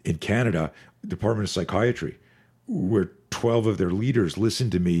in Canada, Department of Psychiatry, where 12 of their leaders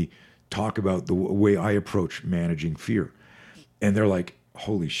listened to me talk about the way I approach managing fear. And they're like,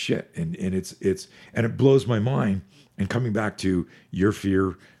 holy shit. And it blows my mind. And coming back to your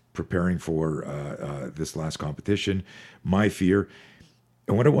fear, preparing for this last competition, my fear.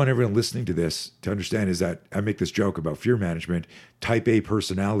 And what I want everyone listening to this to understand is that I make this joke about fear management. Type A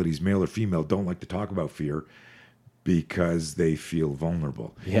personalities, male or female, don't like to talk about fear because they feel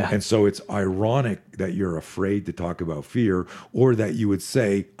vulnerable. Yeah. And so it's ironic that you're afraid to talk about fear, or that you would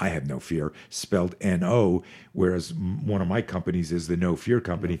say, I have no fear, spelled N-O, whereas one of my companies is the No Fear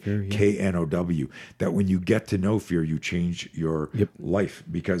Company, K-N-O-W. That when you get to know fear, you change your life.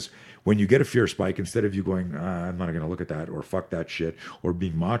 Because when you get a fear spike, instead of you going, I'm not going to look at that, or fuck that shit, or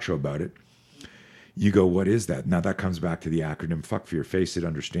being macho about it, you go, what is that? Now that comes back to the acronym fuck fear. Face it,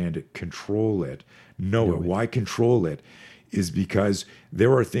 understand it, control it, know it. Why control it? Is because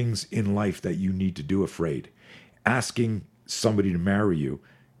there are things in life that you need to do afraid. Asking somebody to marry you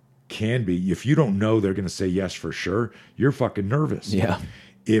can be, if you don't know they're going to say yes for sure, you're fucking nervous. Yeah.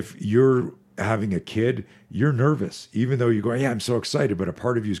 If you're having a kid, you're nervous, even though you're going, yeah, I'm so excited. But a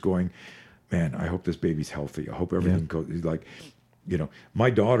part of you is going, man, I hope this baby's healthy. I hope everything goes like, you know,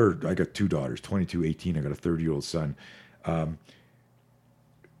 my daughter, I got two daughters, 22, 18. I got a 30-year-old son.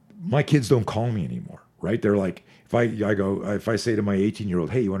 My kids don't call me anymore, right? They're like, if I say to my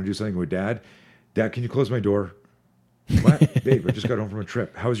 18-year-old, hey, you want to do something with dad? Dad, can you close my door? What? Babe, I just got home from a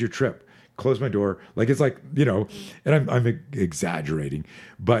trip. How was your trip? Close my door. Like, it's like, you know, and I'm exaggerating.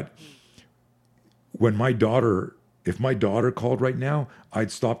 But when if my daughter called right now,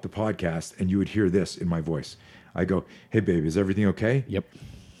 I'd stop the podcast and you would hear this in my voice. I go, hey, babe, is everything okay? Yep.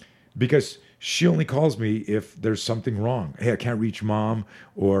 Because she only calls me if there's something wrong. Hey, I can't reach mom,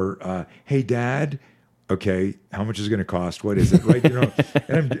 or hey, dad. Okay, how much is it going to cost? What is it? Right? You know,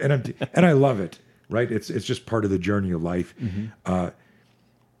 and I love it. Right? It's just part of the journey of life. Mm-hmm.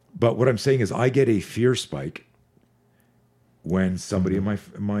 But what I'm saying is, I get a fear spike when somebody in my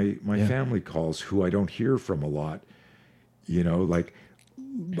family calls who I don't hear from a lot. You know, like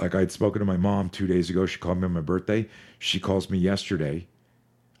I'd spoken to my mom 2 days ago. She called me on my birthday. She calls me yesterday.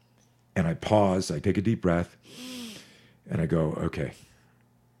 And I pause, I take a deep breath, and I go, okay,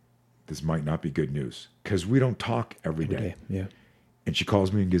 this might not be good news. Because we don't talk every day. Yeah. And she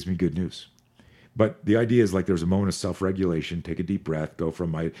calls me and gives me good news. But the idea is, like, there's a moment of self-regulation, take a deep breath, go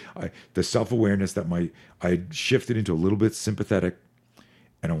from the self-awareness that I shifted into a little bit sympathetic,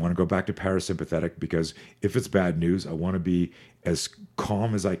 and I want to go back to parasympathetic, because if it's bad news, I want to be as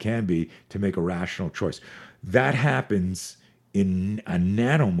calm as I can be to make a rational choice. That happens in a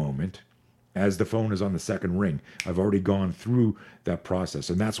nano moment as the phone is on the second ring. I've already gone through that process.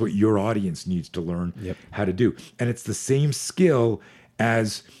 And that's what your audience needs to learn how to do. And it's the same skill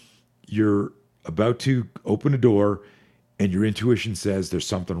as you're about to open a door and your intuition says there's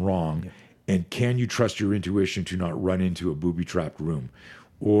something wrong. And can you trust your intuition to not run into a booby-trapped room?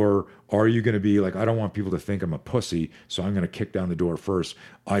 Or are you going to be like, I don't want people to think I'm a pussy, so I'm going to kick down the door first.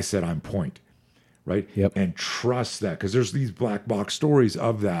 I said I'm point. Right? Yep. And trust that, because there's these black box stories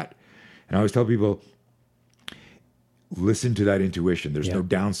of that. And I always tell people, listen to that intuition. There's no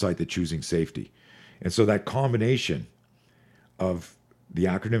downside to choosing safety. And so that combination of the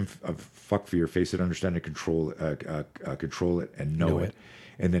acronym of fuck fear, face it, understand it, control it, and know it.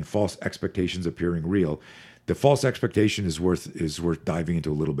 And then false expectations appearing real. The false expectation is worth diving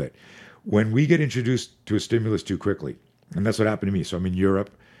into a little bit. When we get introduced to a stimulus too quickly, and that's what happened to me. So I'm in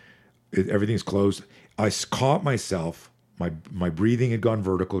Europe. Everything's closed. I caught myself, my breathing had gone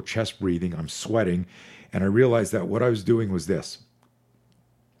vertical, chest breathing, I'm sweating, and I realized that what I was doing was this.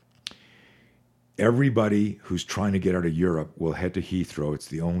 Everybody who's trying to get out of Europe will head to Heathrow. It's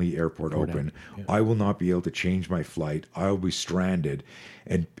the only airport open. Yeah. I will not be able to change my flight. I will be stranded,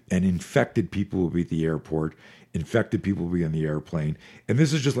 and infected people will be at the airport. Infected people will be on the airplane. And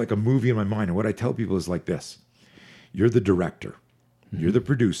this is just like a movie in my mind. And what I tell people is like this. You're the director. You're the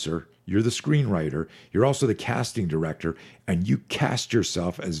producer, you're the screenwriter, you're also the casting director, and you cast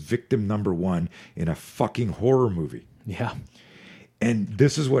yourself as victim number one in a fucking horror movie. Yeah. And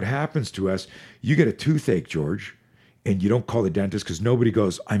this is what happens to us. You get a toothache, George, and you don't call the dentist because nobody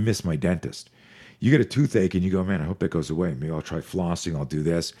goes, I miss my dentist. You get a toothache and you go, man, I hope that goes away. Maybe I'll try flossing. I'll do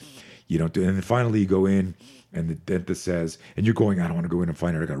this. You don't do it. And then finally you go in and the dentist says, and you're going, I don't want to go in and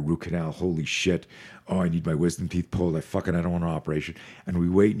find out I got a root canal. Holy shit. Oh, I need my wisdom teeth pulled. I don't want an operation. And we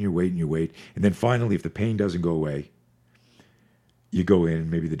wait and you wait and you wait. And then finally, if the pain doesn't go away, you go in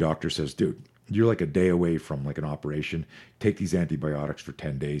and maybe the doctor says, dude, you're like a day away from like an operation. Take these antibiotics for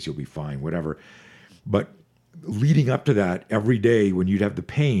 10 days. You'll be fine, whatever. But leading up to that, every day when you'd have the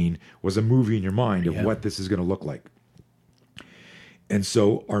pain was a movie in your mind of what this is going to look like. And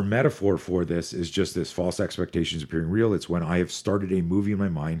so our metaphor for this is just this: false expectations appearing real. It's when I have started a movie in my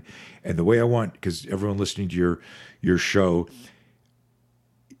mind. And the way I want, because everyone listening to your show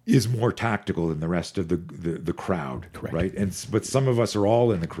is more tactical than the rest of the crowd, Correct. right? But some of us are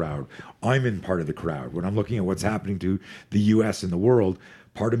all in the crowd. I'm in part of the crowd. When I'm looking at what's happening to the U.S. and the world,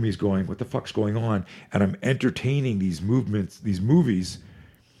 part of me is going, what the fuck's going on? And I'm entertaining these movements, these movies,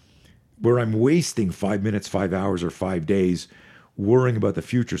 where I'm wasting 5 minutes, 5 hours, or 5 days worrying about the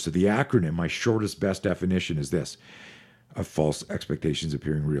future. So the acronym, my shortest, best definition is this: of false expectations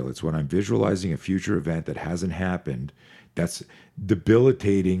appearing real. It's when I'm visualizing a future event that hasn't happened that's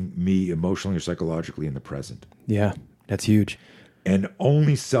debilitating me emotionally or psychologically in the present. Yeah, that's huge. And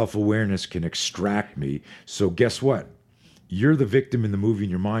only self-awareness can extract me. So guess what? You're the victim in the movie in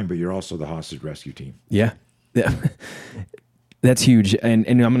your mind, but you're also the hostage rescue team. Yeah. That's huge. And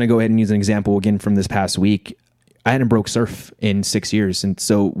I'm going to go ahead and use an example again from this past week. I hadn't broke surf in 6 years. And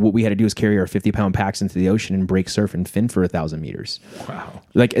so what we had to do is carry our 50-pound packs into the ocean and break surf and fin for 1,000 meters. Wow.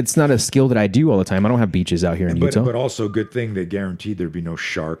 Like, it's not a skill that I do all the time. I don't have beaches out here in Utah. But also, good thing they guaranteed there'd be no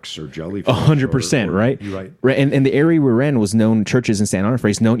sharks or jellyfish. 100%, right? You're right. Right. And the area we were in was known, Churches in Santa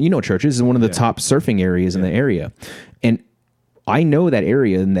Onofre, known, Churches is one of the top surfing areas in the area. And I know that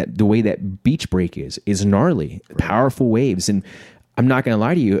area, and that the way that beach break is gnarly, powerful waves. And I'm not going to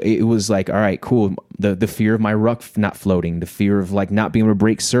lie to you. It was like, all right, cool. The fear of my ruck not floating, the fear of like not being able to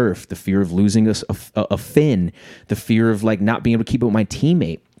break surf, the fear of losing a fin, the fear of like not being able to keep up with my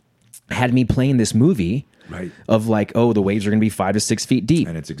teammate had me playing this movie of like, oh, the waves are going to be 5 to 6 feet deep.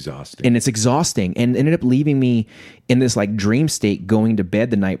 And it's exhausting. And ended up leaving me in this like dream state going to bed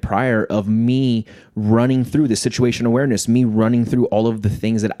the night prior of me running through the situation awareness, me running through all of the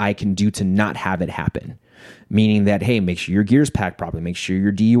things that I can do to not have it happen. Meaning that, hey, make sure your gear's packed properly. Make sure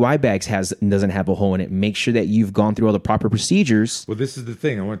your DUI bags doesn't have a hole in it. Make sure that you've gone through all the proper procedures. Well, this is the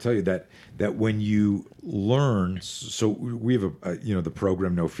thing. I want to tell you that when you learn, so we have the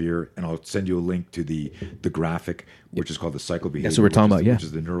program No Fear, and I'll send you a link to the graphic, which is called the cycle behavior. That's what we're talking about, which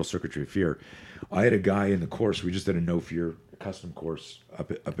is the neural circuitry of fear. I had a guy in the course. We just did a No Fear custom course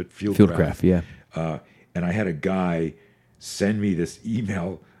up at Fieldcraft. Yeah. And I had a guy send me this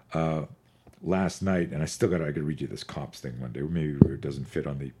email last night, and I got to read you this COPS thing one day. Maybe it doesn't fit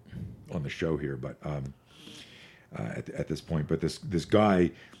on the show here, but at this point. But this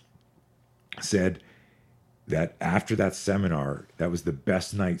guy said that after that seminar, that was the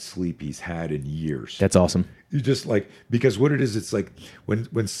best night's sleep he's had in years. That's awesome. You just like, because what it is, it's like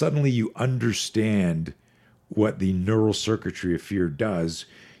when suddenly you understand what the neural circuitry of fear does,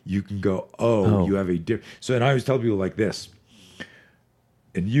 you can go, you have a different. So, and I always tell people like this.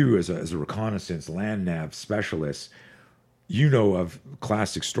 And you, as a reconnaissance land nav specialist, you know of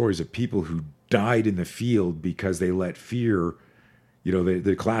classic stories of people who died in the field because they let fear,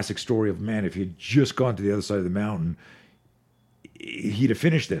 the classic story of, man, if he had just gone to the other side of the mountain, he'd have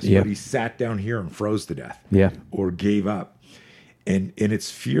finished this. Yeah. But he sat down here and froze to death. Yeah. Or gave up. And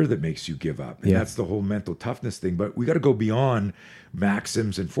it's fear that makes you give up. And that's the whole mental toughness thing. But we got to go beyond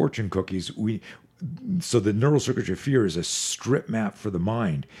maxims and fortune cookies. So the neural circuitry of fear is a strip map for the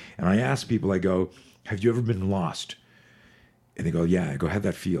mind. And I ask people, I go, have you ever been lost? And they go, yeah. I go, how'd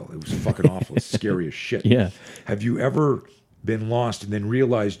that feel? It was fucking awful. It's scary as shit. Yeah. Have you ever been lost and then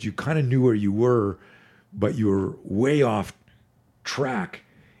realized you kind of knew where you were, but you were way off track,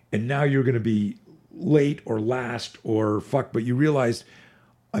 and now you're going to be late or last or but you realized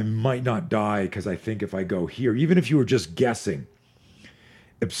I might not die because I think if I go here, even if you were just guessing,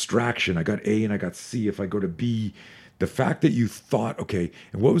 abstraction, I got A and I got C, if I go to B, the fact that you thought, okay,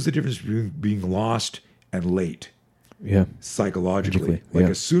 and what was the difference between being lost and late? Yeah. Psychologically. Like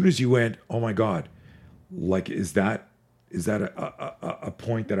as soon as you went, oh my God, like, is that a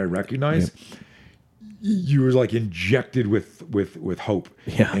point that I recognize? Yeah. You were like injected with hope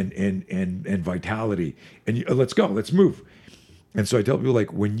and vitality, and let's go, let's move. And so I tell people,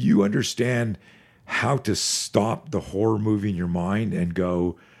 like, when you understand how to stop the horror movie in your mind and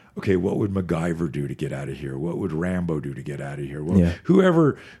go, okay, what would MacGyver do to get out of here? What would Rambo do to get out of here? Well, Yeah.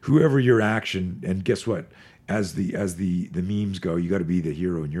 whoever your action, and guess what? As the memes go, you got to be the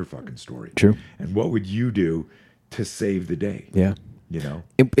hero in your fucking story. True. And what would you do to save the day? Yeah. You know?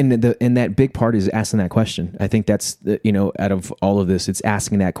 And that big part is asking that question. I think that's out of all of this, it's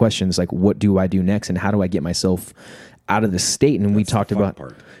asking that question. It's like, what do I do next, and how do I get myself out of this state? And we talked about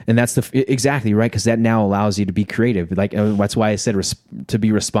part. And that's exactly right, because that now allows you to be creative. Like that's why I said to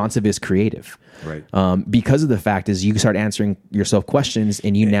be responsive is creative, right? Because of the fact is you start answering yourself questions,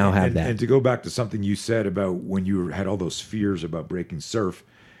 and you now have that. And to go back to something you said about when you had all those fears about breaking surf,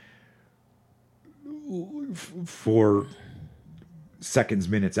 for seconds,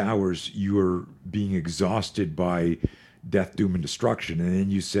 minutes, hours, you were being exhausted by death, doom, and destruction, and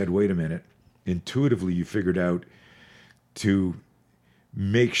then you said, "Wait a minute." Intuitively, you figured out to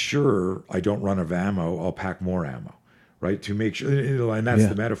make sure I don't run out of ammo, I'll pack more ammo, right? To make sure, and that's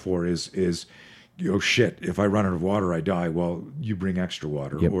the metaphor is, shit, if I run out of water, I die. Well, you bring extra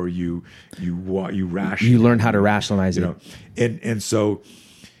water, or you ration. You learn how to rationalize it. And so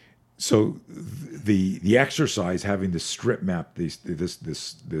the exercise, having the strip map,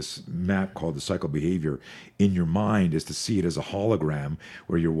 this map called the cycle behavior in your mind, is to see it as a hologram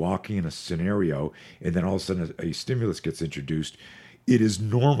where you're walking in a scenario, and then all of a sudden a stimulus gets introduced. It is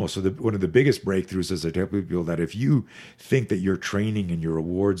normal. So one of the biggest breakthroughs is I tell people that if you think that your training and your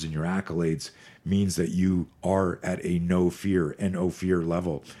awards and your accolades means that you are at a no fear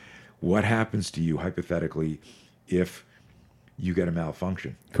level, what happens to you hypothetically if you get a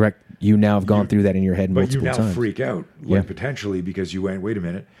malfunction? Correct. You now have gone through that in your head multiple times. But you now freak out, potentially, because you went, wait a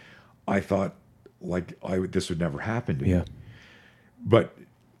minute, I thought this would never happen to me. Yeah. But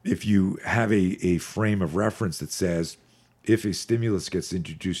if you have a frame of reference that says, if a stimulus gets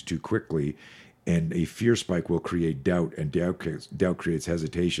introduced too quickly, and a fear spike will create doubt, and doubt creates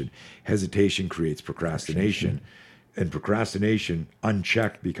hesitation. Hesitation creates procrastination. And procrastination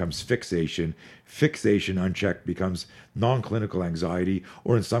unchecked becomes fixation. Fixation unchecked becomes non-clinical anxiety,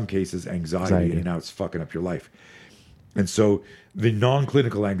 or in some cases anxiety. And now it's fucking up your life. And so the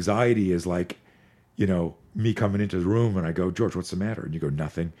non-clinical anxiety is like, me coming into the room and I go, George, what's the matter? And you go,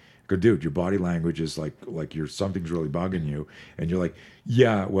 nothing. I go, dude, your body language is like something's really bugging you. And you're like,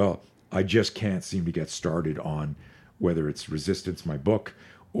 yeah, well, I just can't seem to get started on whether it's Resistance, my book,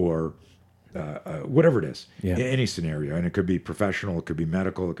 or whatever it is, any scenario. And it could be professional, it could be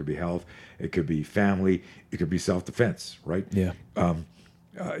medical, it could be health, it could be family, it could be self-defense, right? Yeah.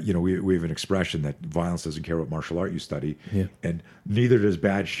 We have an expression that violence doesn't care what martial art you study, yeah. And neither does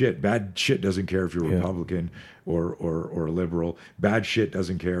bad shit. Bad shit doesn't care if you're Republican or a liberal. Bad shit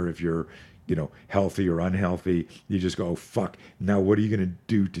doesn't care if you're, healthy or unhealthy. You just go, oh, fuck. Now what are you going to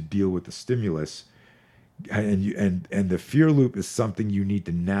do to deal with the stimulus? And the fear loop is something you need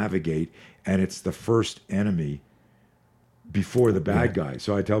to navigate, and it's the first enemy before the bad guy.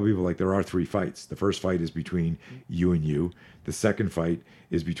 So I tell people, there are 3 fights. The first fight is between you and you. The second fight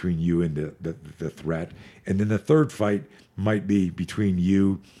is between you and the threat. And then the third fight might be between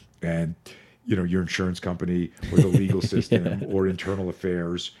you and, your insurance company or the legal system or internal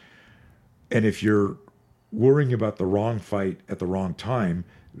affairs. And if you're worrying about the wrong fight at the wrong time,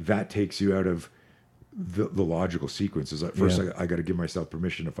 that takes you out of the logical sequences. At first, I got to give myself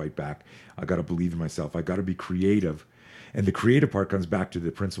permission to fight back. I got to believe in myself. I got to be creative. And the creative part comes back to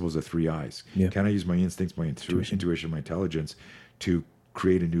the principles of 3 I's. Yeah. Can I use my instincts, my intuition, my intelligence to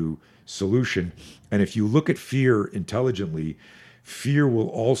create a new solution? And if you look at fear intelligently, fear will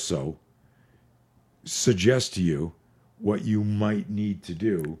also suggest to you what you might need to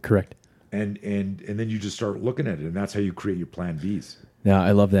do. Correct. And then you just start looking at it, and that's how you create your plan Bs. Yeah,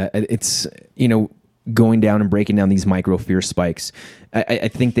 I love that. It's, going down and breaking down these micro fear spikes. I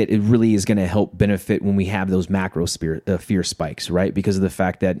think that it really is going to help benefit when we have those macro fear spikes, right? Because of the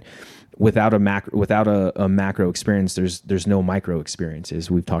fact that without a macro experience, there's no micro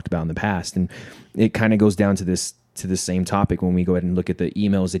experiences we've talked about in the past. And it kind of goes down to the same topic when we go ahead and look at the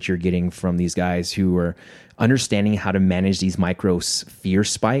emails that you're getting from these guys who are understanding how to manage these micro fear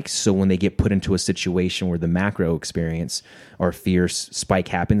spikes. So when they get put into a situation where the macro experience or fear spike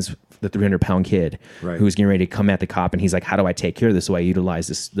happens, the 300-pound kid who's getting ready to come at the cop, and he's like, how do I take care of this? So I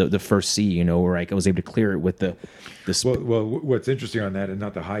utilize the first C, where I was able to clear it with the well, what's interesting on that, and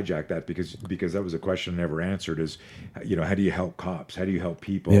not to hijack that, because that was a question I never answered, is, how do you help cops? How do you help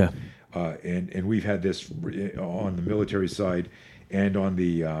people? Yeah. And we've had this on the military side and on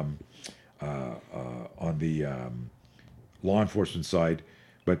the law enforcement side.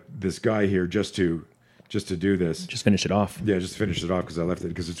 But this guy here, just to do this, just finish it off. Yeah, just finish it off, because I left it,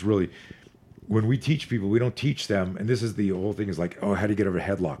 because it's really, when we teach people, we don't teach them, and this is the whole thing is like, oh, how do you get over a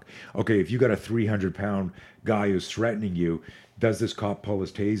headlock? Okay, if you got a 300-pound guy who's threatening you, does this cop pull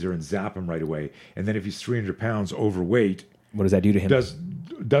his taser and zap him right away? And then if he's 300 pounds overweight, what does that do to him?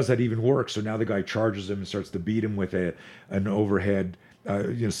 Does that even work? So now the guy charges him and starts to beat him with an overhead,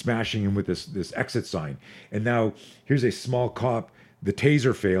 smashing him with this exit sign. And now here's a small cop. The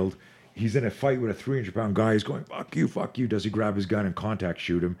taser failed. He's in a fight with a 300-pound guy. He's going, fuck you, fuck you. Does he grab his gun and contact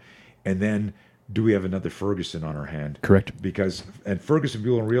shoot him? And then do we have another Ferguson on our hand? Correct. And Ferguson,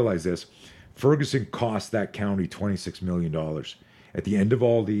 people don't realize this, Ferguson cost that county $26 million. At the end of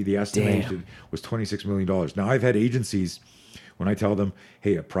all the estimation was $26 million. Now, I've had agencies, when I tell them,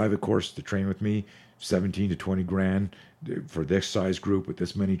 hey, a private course to train with me, 17 to 20 grand for this size group with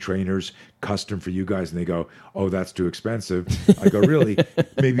this many trainers, custom for you guys. And they go, oh, that's too expensive. I go, really?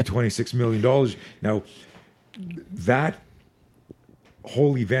 Maybe $26 million. Now, that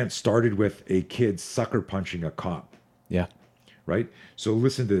whole event started with a kid sucker punching a cop. Yeah. Right? So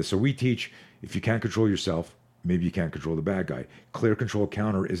listen to this. So we teach, if you can't control yourself, maybe you can't control the bad guy. Clear, control,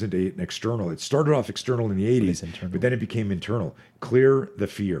 counter isn't an external. It started off external in the 80s, but then it became internal. Clear the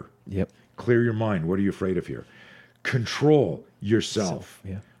fear. Yep. Clear your mind. What are you afraid of here? Control yourself.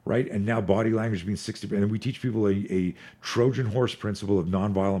 Yeah. Right? And now body language being 60%. And we teach people a Trojan horse principle of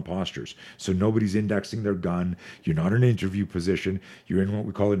nonviolent postures. So nobody's indexing their gun. You're not in an interview position. You're in what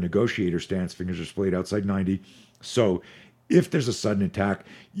we call a negotiator stance. Fingers are splayed outside 90. So if there's a sudden attack,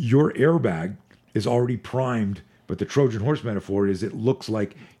 your airbag is already primed. But the Trojan horse metaphor is it looks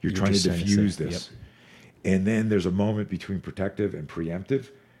like you're trying to diffuse this. Yep. And then there's a moment between protective and preemptive.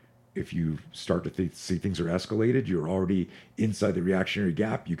 If you start to see things are escalated, you're already inside the reactionary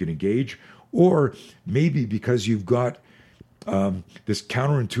gap. You can engage. Or maybe because you've got this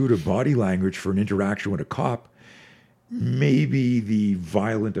counterintuitive body language for an interaction with a cop, maybe the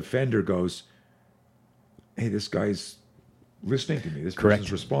violent offender goes, hey, this guy's listening to me. This person's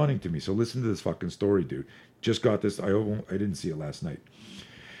responding to me. So listen to this fucking story, dude. Just got this. I didn't see it last night.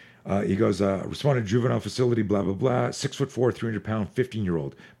 He goes, responded to juvenile facility, blah, blah, blah. 6'4", 300-pound,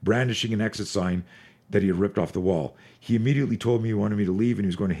 15-year-old, brandishing an exit sign that he had ripped off the wall. He immediately told me he wanted me to leave and he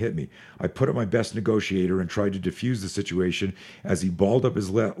was going to hit me. I put up my best negotiator and tried to defuse the situation as he balled up his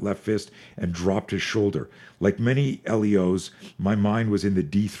left fist and dropped his shoulder. Like many LEOs, my mind was in the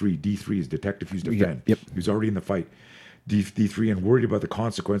D3. D3 is detect, defuse, defend. Yep. He was already in the fight. D3 and worried about the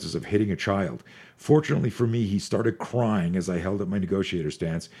consequences of hitting a child. Fortunately for me, he started crying as I held up my negotiator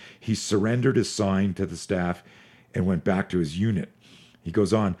stance. He surrendered his sign to the staff and went back to his unit. He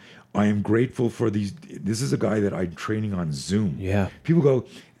goes on, I am grateful for these. This is a guy that I'm training on Zoom. Yeah. People go,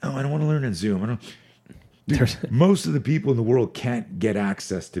 oh, I don't want to learn on Zoom. Most of the people in the world can't get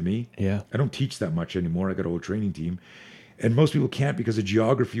access to me. Yeah. I don't teach that much anymore. I got a whole training team. And most people can't because of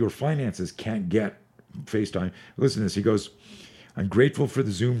geography or finances can't get FaceTime. Listen to this. He goes, I'm grateful for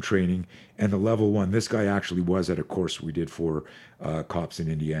the Zoom training and the level 1. This guy actually was at a course we did for cops in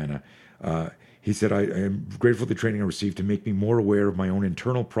Indiana. He said, I am grateful for the training I received to make me more aware of my own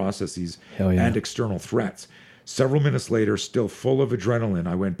internal processes and external threats. Several minutes later, still full of adrenaline,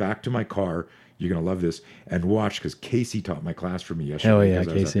 I went back to my car. You're going to love this. And watched, because Casey taught my class for me yesterday. Hell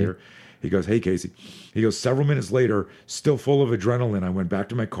yeah, Casey. He goes, hey, Casey. He goes, several minutes later, still full of adrenaline, I went back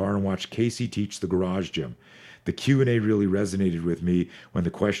to my car and watched Casey teach the garage gym. The Q&A really resonated with me when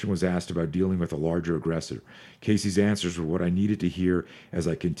the question was asked about dealing with a larger aggressor. Casey's answers were what I needed to hear as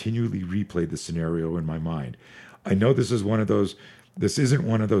I continually replayed the scenario in my mind. I know this isn't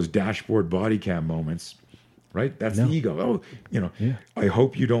one of those dashboard body cam moments, right? That's the ego. Oh, I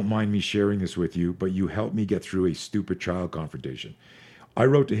hope you don't mind me sharing this with you, but you helped me get through a stupid child confrontation. I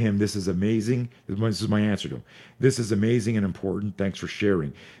wrote to him, this is amazing. This is my answer to him. This is amazing and important. Thanks for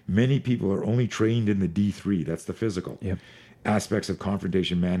sharing. Many people are only trained in the D3, that's the physical, aspects of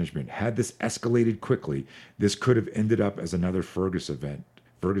confrontation management. Had this escalated quickly, this could have ended up as another Ferguson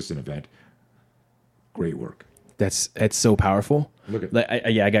event. Great work. It's so powerful. Look at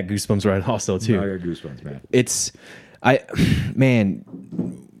I got goosebumps right also too. No, I got goosebumps, man.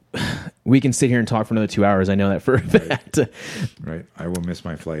 Man, we can sit here and talk for another 2 hours. I know that for a fact. Right. I will miss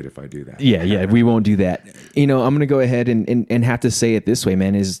my flight if I do that. Yeah, we won't do that. I'm going to go ahead and have to say it this way,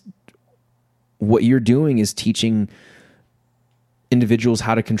 man, is what you're doing is teaching individuals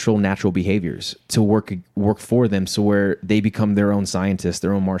how to control natural behaviors, to work for them, so where they become their own scientist,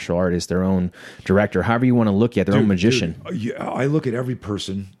 their own martial artist, their own director, however you want to look at their own magician. I look at every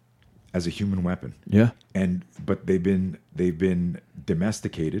person as a human weapon. Yeah. But they've been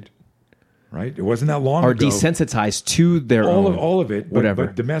domesticated, right? It wasn't that long or ago. Or desensitized to their own. All of it. Whatever.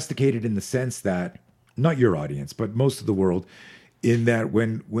 But domesticated in the sense that, not your audience, but most of the world, in that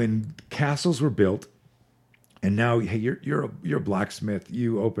when castles were built, and now, hey, you're a blacksmith.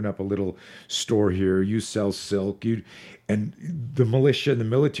 You open up a little store here. You sell silk. And the militia and the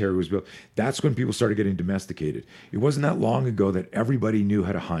military was built. That's when people started getting domesticated. It wasn't that long ago that everybody knew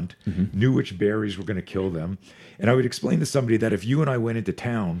how to hunt, knew which berries were going to kill them. And I would explain to somebody that if you and I went into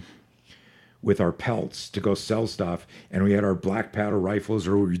town with our pelts to go sell stuff, and we had our black powder rifles,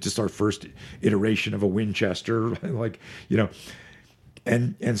 or we just our first iteration of a Winchester, like, you know.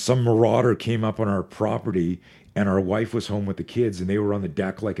 And some marauder came up on our property, and our wife was home with the kids, and they were on the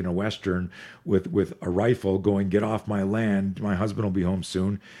deck like in a Western with a rifle going, "Get off my land. My husband will be home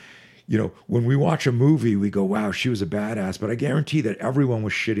soon." You know, when we watch a movie, we go, "Wow, she was a badass." But I guarantee that everyone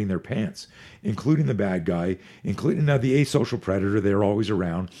was shitting their pants, including the bad guy, including now the asocial predator. They're always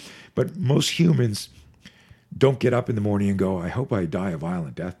around. But most humans don't get up in the morning and go, "I hope I die a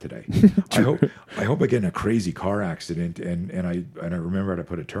violent death today. I hope I get in a crazy car accident and I remember to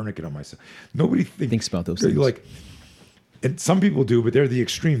put a tourniquet on myself." Nobody thinks about those things. Like, and some people do, but they're the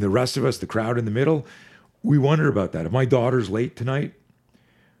extreme. The rest of us, the crowd in the middle, we wonder about that. If my daughter's late tonight,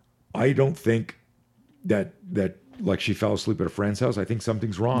 I don't think that like she fell asleep at a friend's house. I think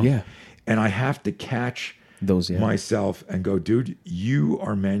something's wrong. Yeah. And I have to catch myself and go, "Dude, you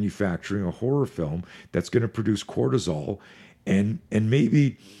are manufacturing a horror film that's going to produce cortisol." And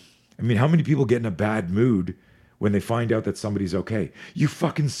maybe, I mean, how many people get in a bad mood when they find out that somebody's okay? "You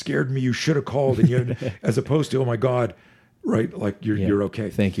fucking scared me. You should have called." And you, as opposed to, "Oh my God," right? Like you're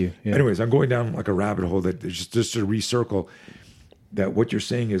okay. Thank you. Yeah. Anyways, I'm going down like a rabbit hole that just to recircle that what you're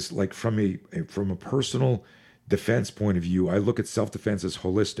saying is like from a personal defense point of view, I look at self-defense as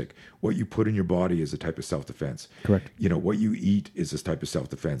holistic. What you put in your body is a type of self-defense. Correct. You know, what you eat is this type of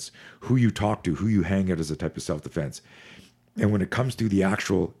self-defense. Who you talk to, who you hang out is a type of self-defense. And when it comes to the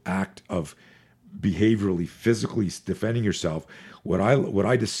actual act of behaviorally, physically defending yourself, what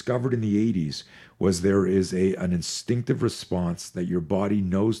I discovered in the 80s was there is an instinctive response that your body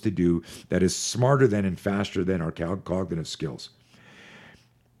knows to do that is smarter than and faster than our cognitive skills.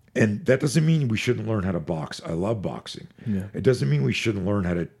 And that doesn't mean we shouldn't learn how to box. I love boxing. Yeah. It doesn't mean we shouldn't learn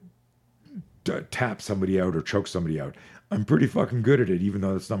how to tap somebody out or choke somebody out. I'm pretty fucking good at it, even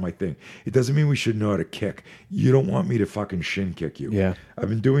though that's not my thing. It doesn't mean we should know how to kick. You don't want me to fucking shin kick you. Yeah. I've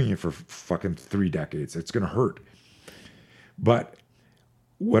been doing it for fucking 3 decades. It's going to hurt. But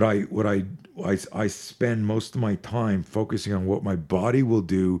what I spend most of my time focusing on what my body will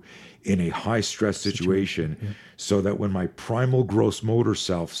do in a high stress situation, so that when my primal gross motor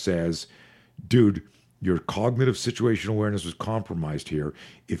self says, "Dude, your cognitive situational awareness was compromised here.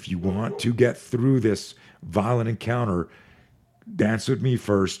 If you want to get through this violent encounter, dance with me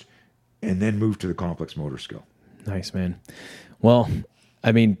first and then move to the complex motor skill." Nice, man. Well,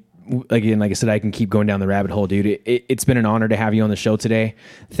 I mean, again, like I said, I can keep going down the rabbit hole, dude. It's been an honor to have you on the show today.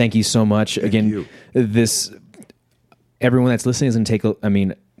 Thank you so much. Thank again, you. Everyone that's listening is going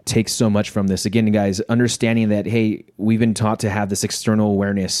to take so much from this. Again, guys, understanding that, hey, we've been taught to have this external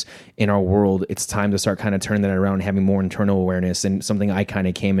awareness in our world. It's time to start kind of turning that around and having more internal awareness. And something I kind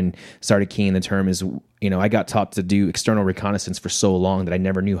of came and started keying the term is, I got taught to do external reconnaissance for so long that I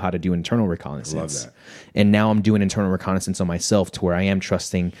never knew how to do internal reconnaissance. Love that. And now I'm doing internal reconnaissance on myself to where I am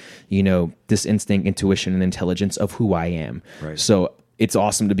trusting, this instinct, intuition, and intelligence of who I am. Right. So it's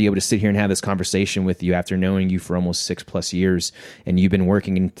awesome to be able to sit here and have this conversation with you after knowing you for almost 6+ years, and you've been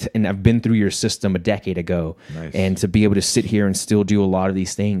working and I've been through your system a decade ago. Nice. And to be able to sit here and still do a lot of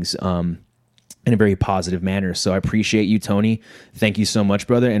these things, in a very positive manner. So I appreciate you, Tony. Thank you so much,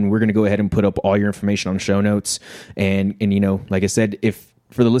 brother. And we're going to go ahead and put up all your information on show notes. And like I said,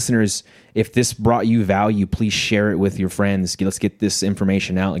 for the listeners, if this brought you value, please share it with your friends. Let's get this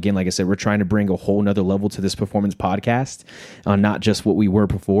information out. Again, like I said, we're trying to bring a whole nother level to this performance podcast, not just what we were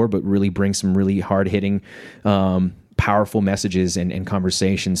before, but really bring some really hard-hitting, powerful messages and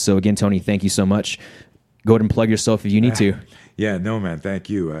conversations. So again, Tony, thank you so much. Go ahead and plug yourself if you need to. Yeah, no, man, thank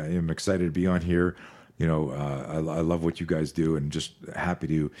you. I am excited to be on here. I love what you guys do, and just happy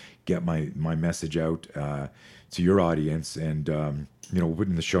to get my message out to your audience. And put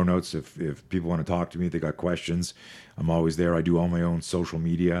in the show notes if people want to talk to me, if they got questions, I'm always there. I do all my own social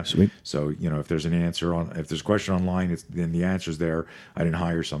media. Sweet. So if there's an answer if there's a question online, then the answer's there. I didn't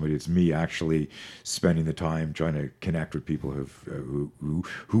hire somebody. It's me actually spending the time trying to connect with people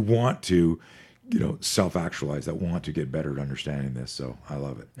who want to self-actualize, that want to get better at understanding this. So I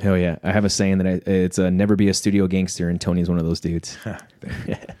love it. Hell yeah. I have a saying that it's never be a studio gangster, and Tony's one of those dudes. Thank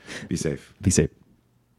you. Be safe. Be safe.